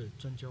们。不是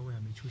真教会还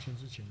没出现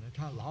之前呢，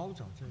他老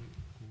早在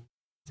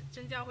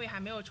真教会还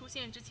没有出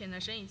现之前呢，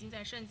神已经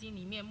在圣经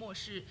里面漠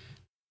视，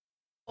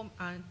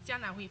将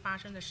来会发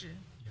生的事。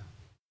 Yeah.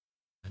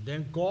 And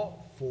then God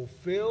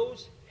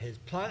fulfills his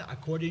plan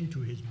according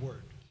to his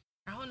word.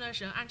 然后呢，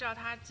神按照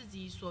他自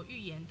己所预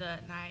言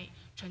的来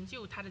成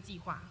就他的计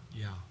划。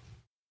 Yeah.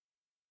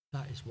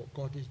 That is what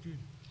God is doing.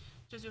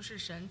 这就是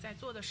神在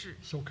做的事。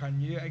 So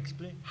can you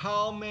explain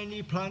how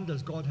many plans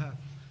does God have?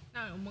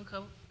 那我们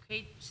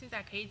现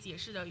在可以解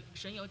释的，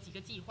神有几个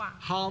计划？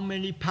 How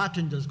many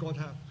patterns does God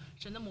have?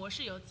 神的模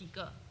式有几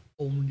个？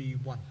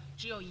 Only one.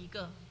 只有一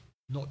个，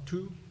 Not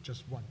two,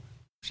 just one.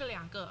 不是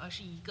2个，而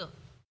是一个。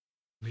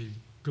 May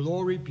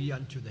glory be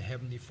unto the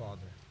Heavenly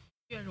Father.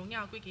 愿荣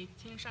耀归给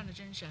天上的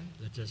真神。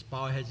 Let us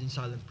bow our heads in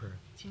silent prayer.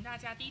 请大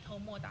家低头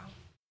默祷。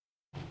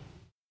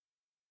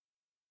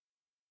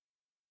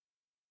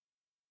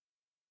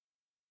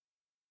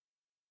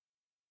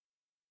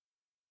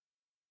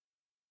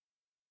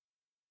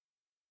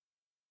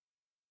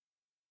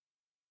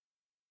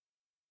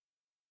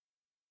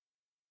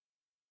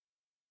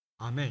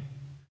Amen.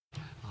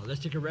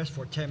 Let's take a rest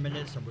for 10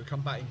 minutes and we'll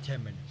come back in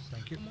 10 minutes.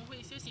 Thank you. 我们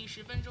会休息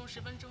10分钟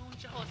，10分钟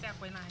之后再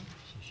回来。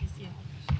谢谢。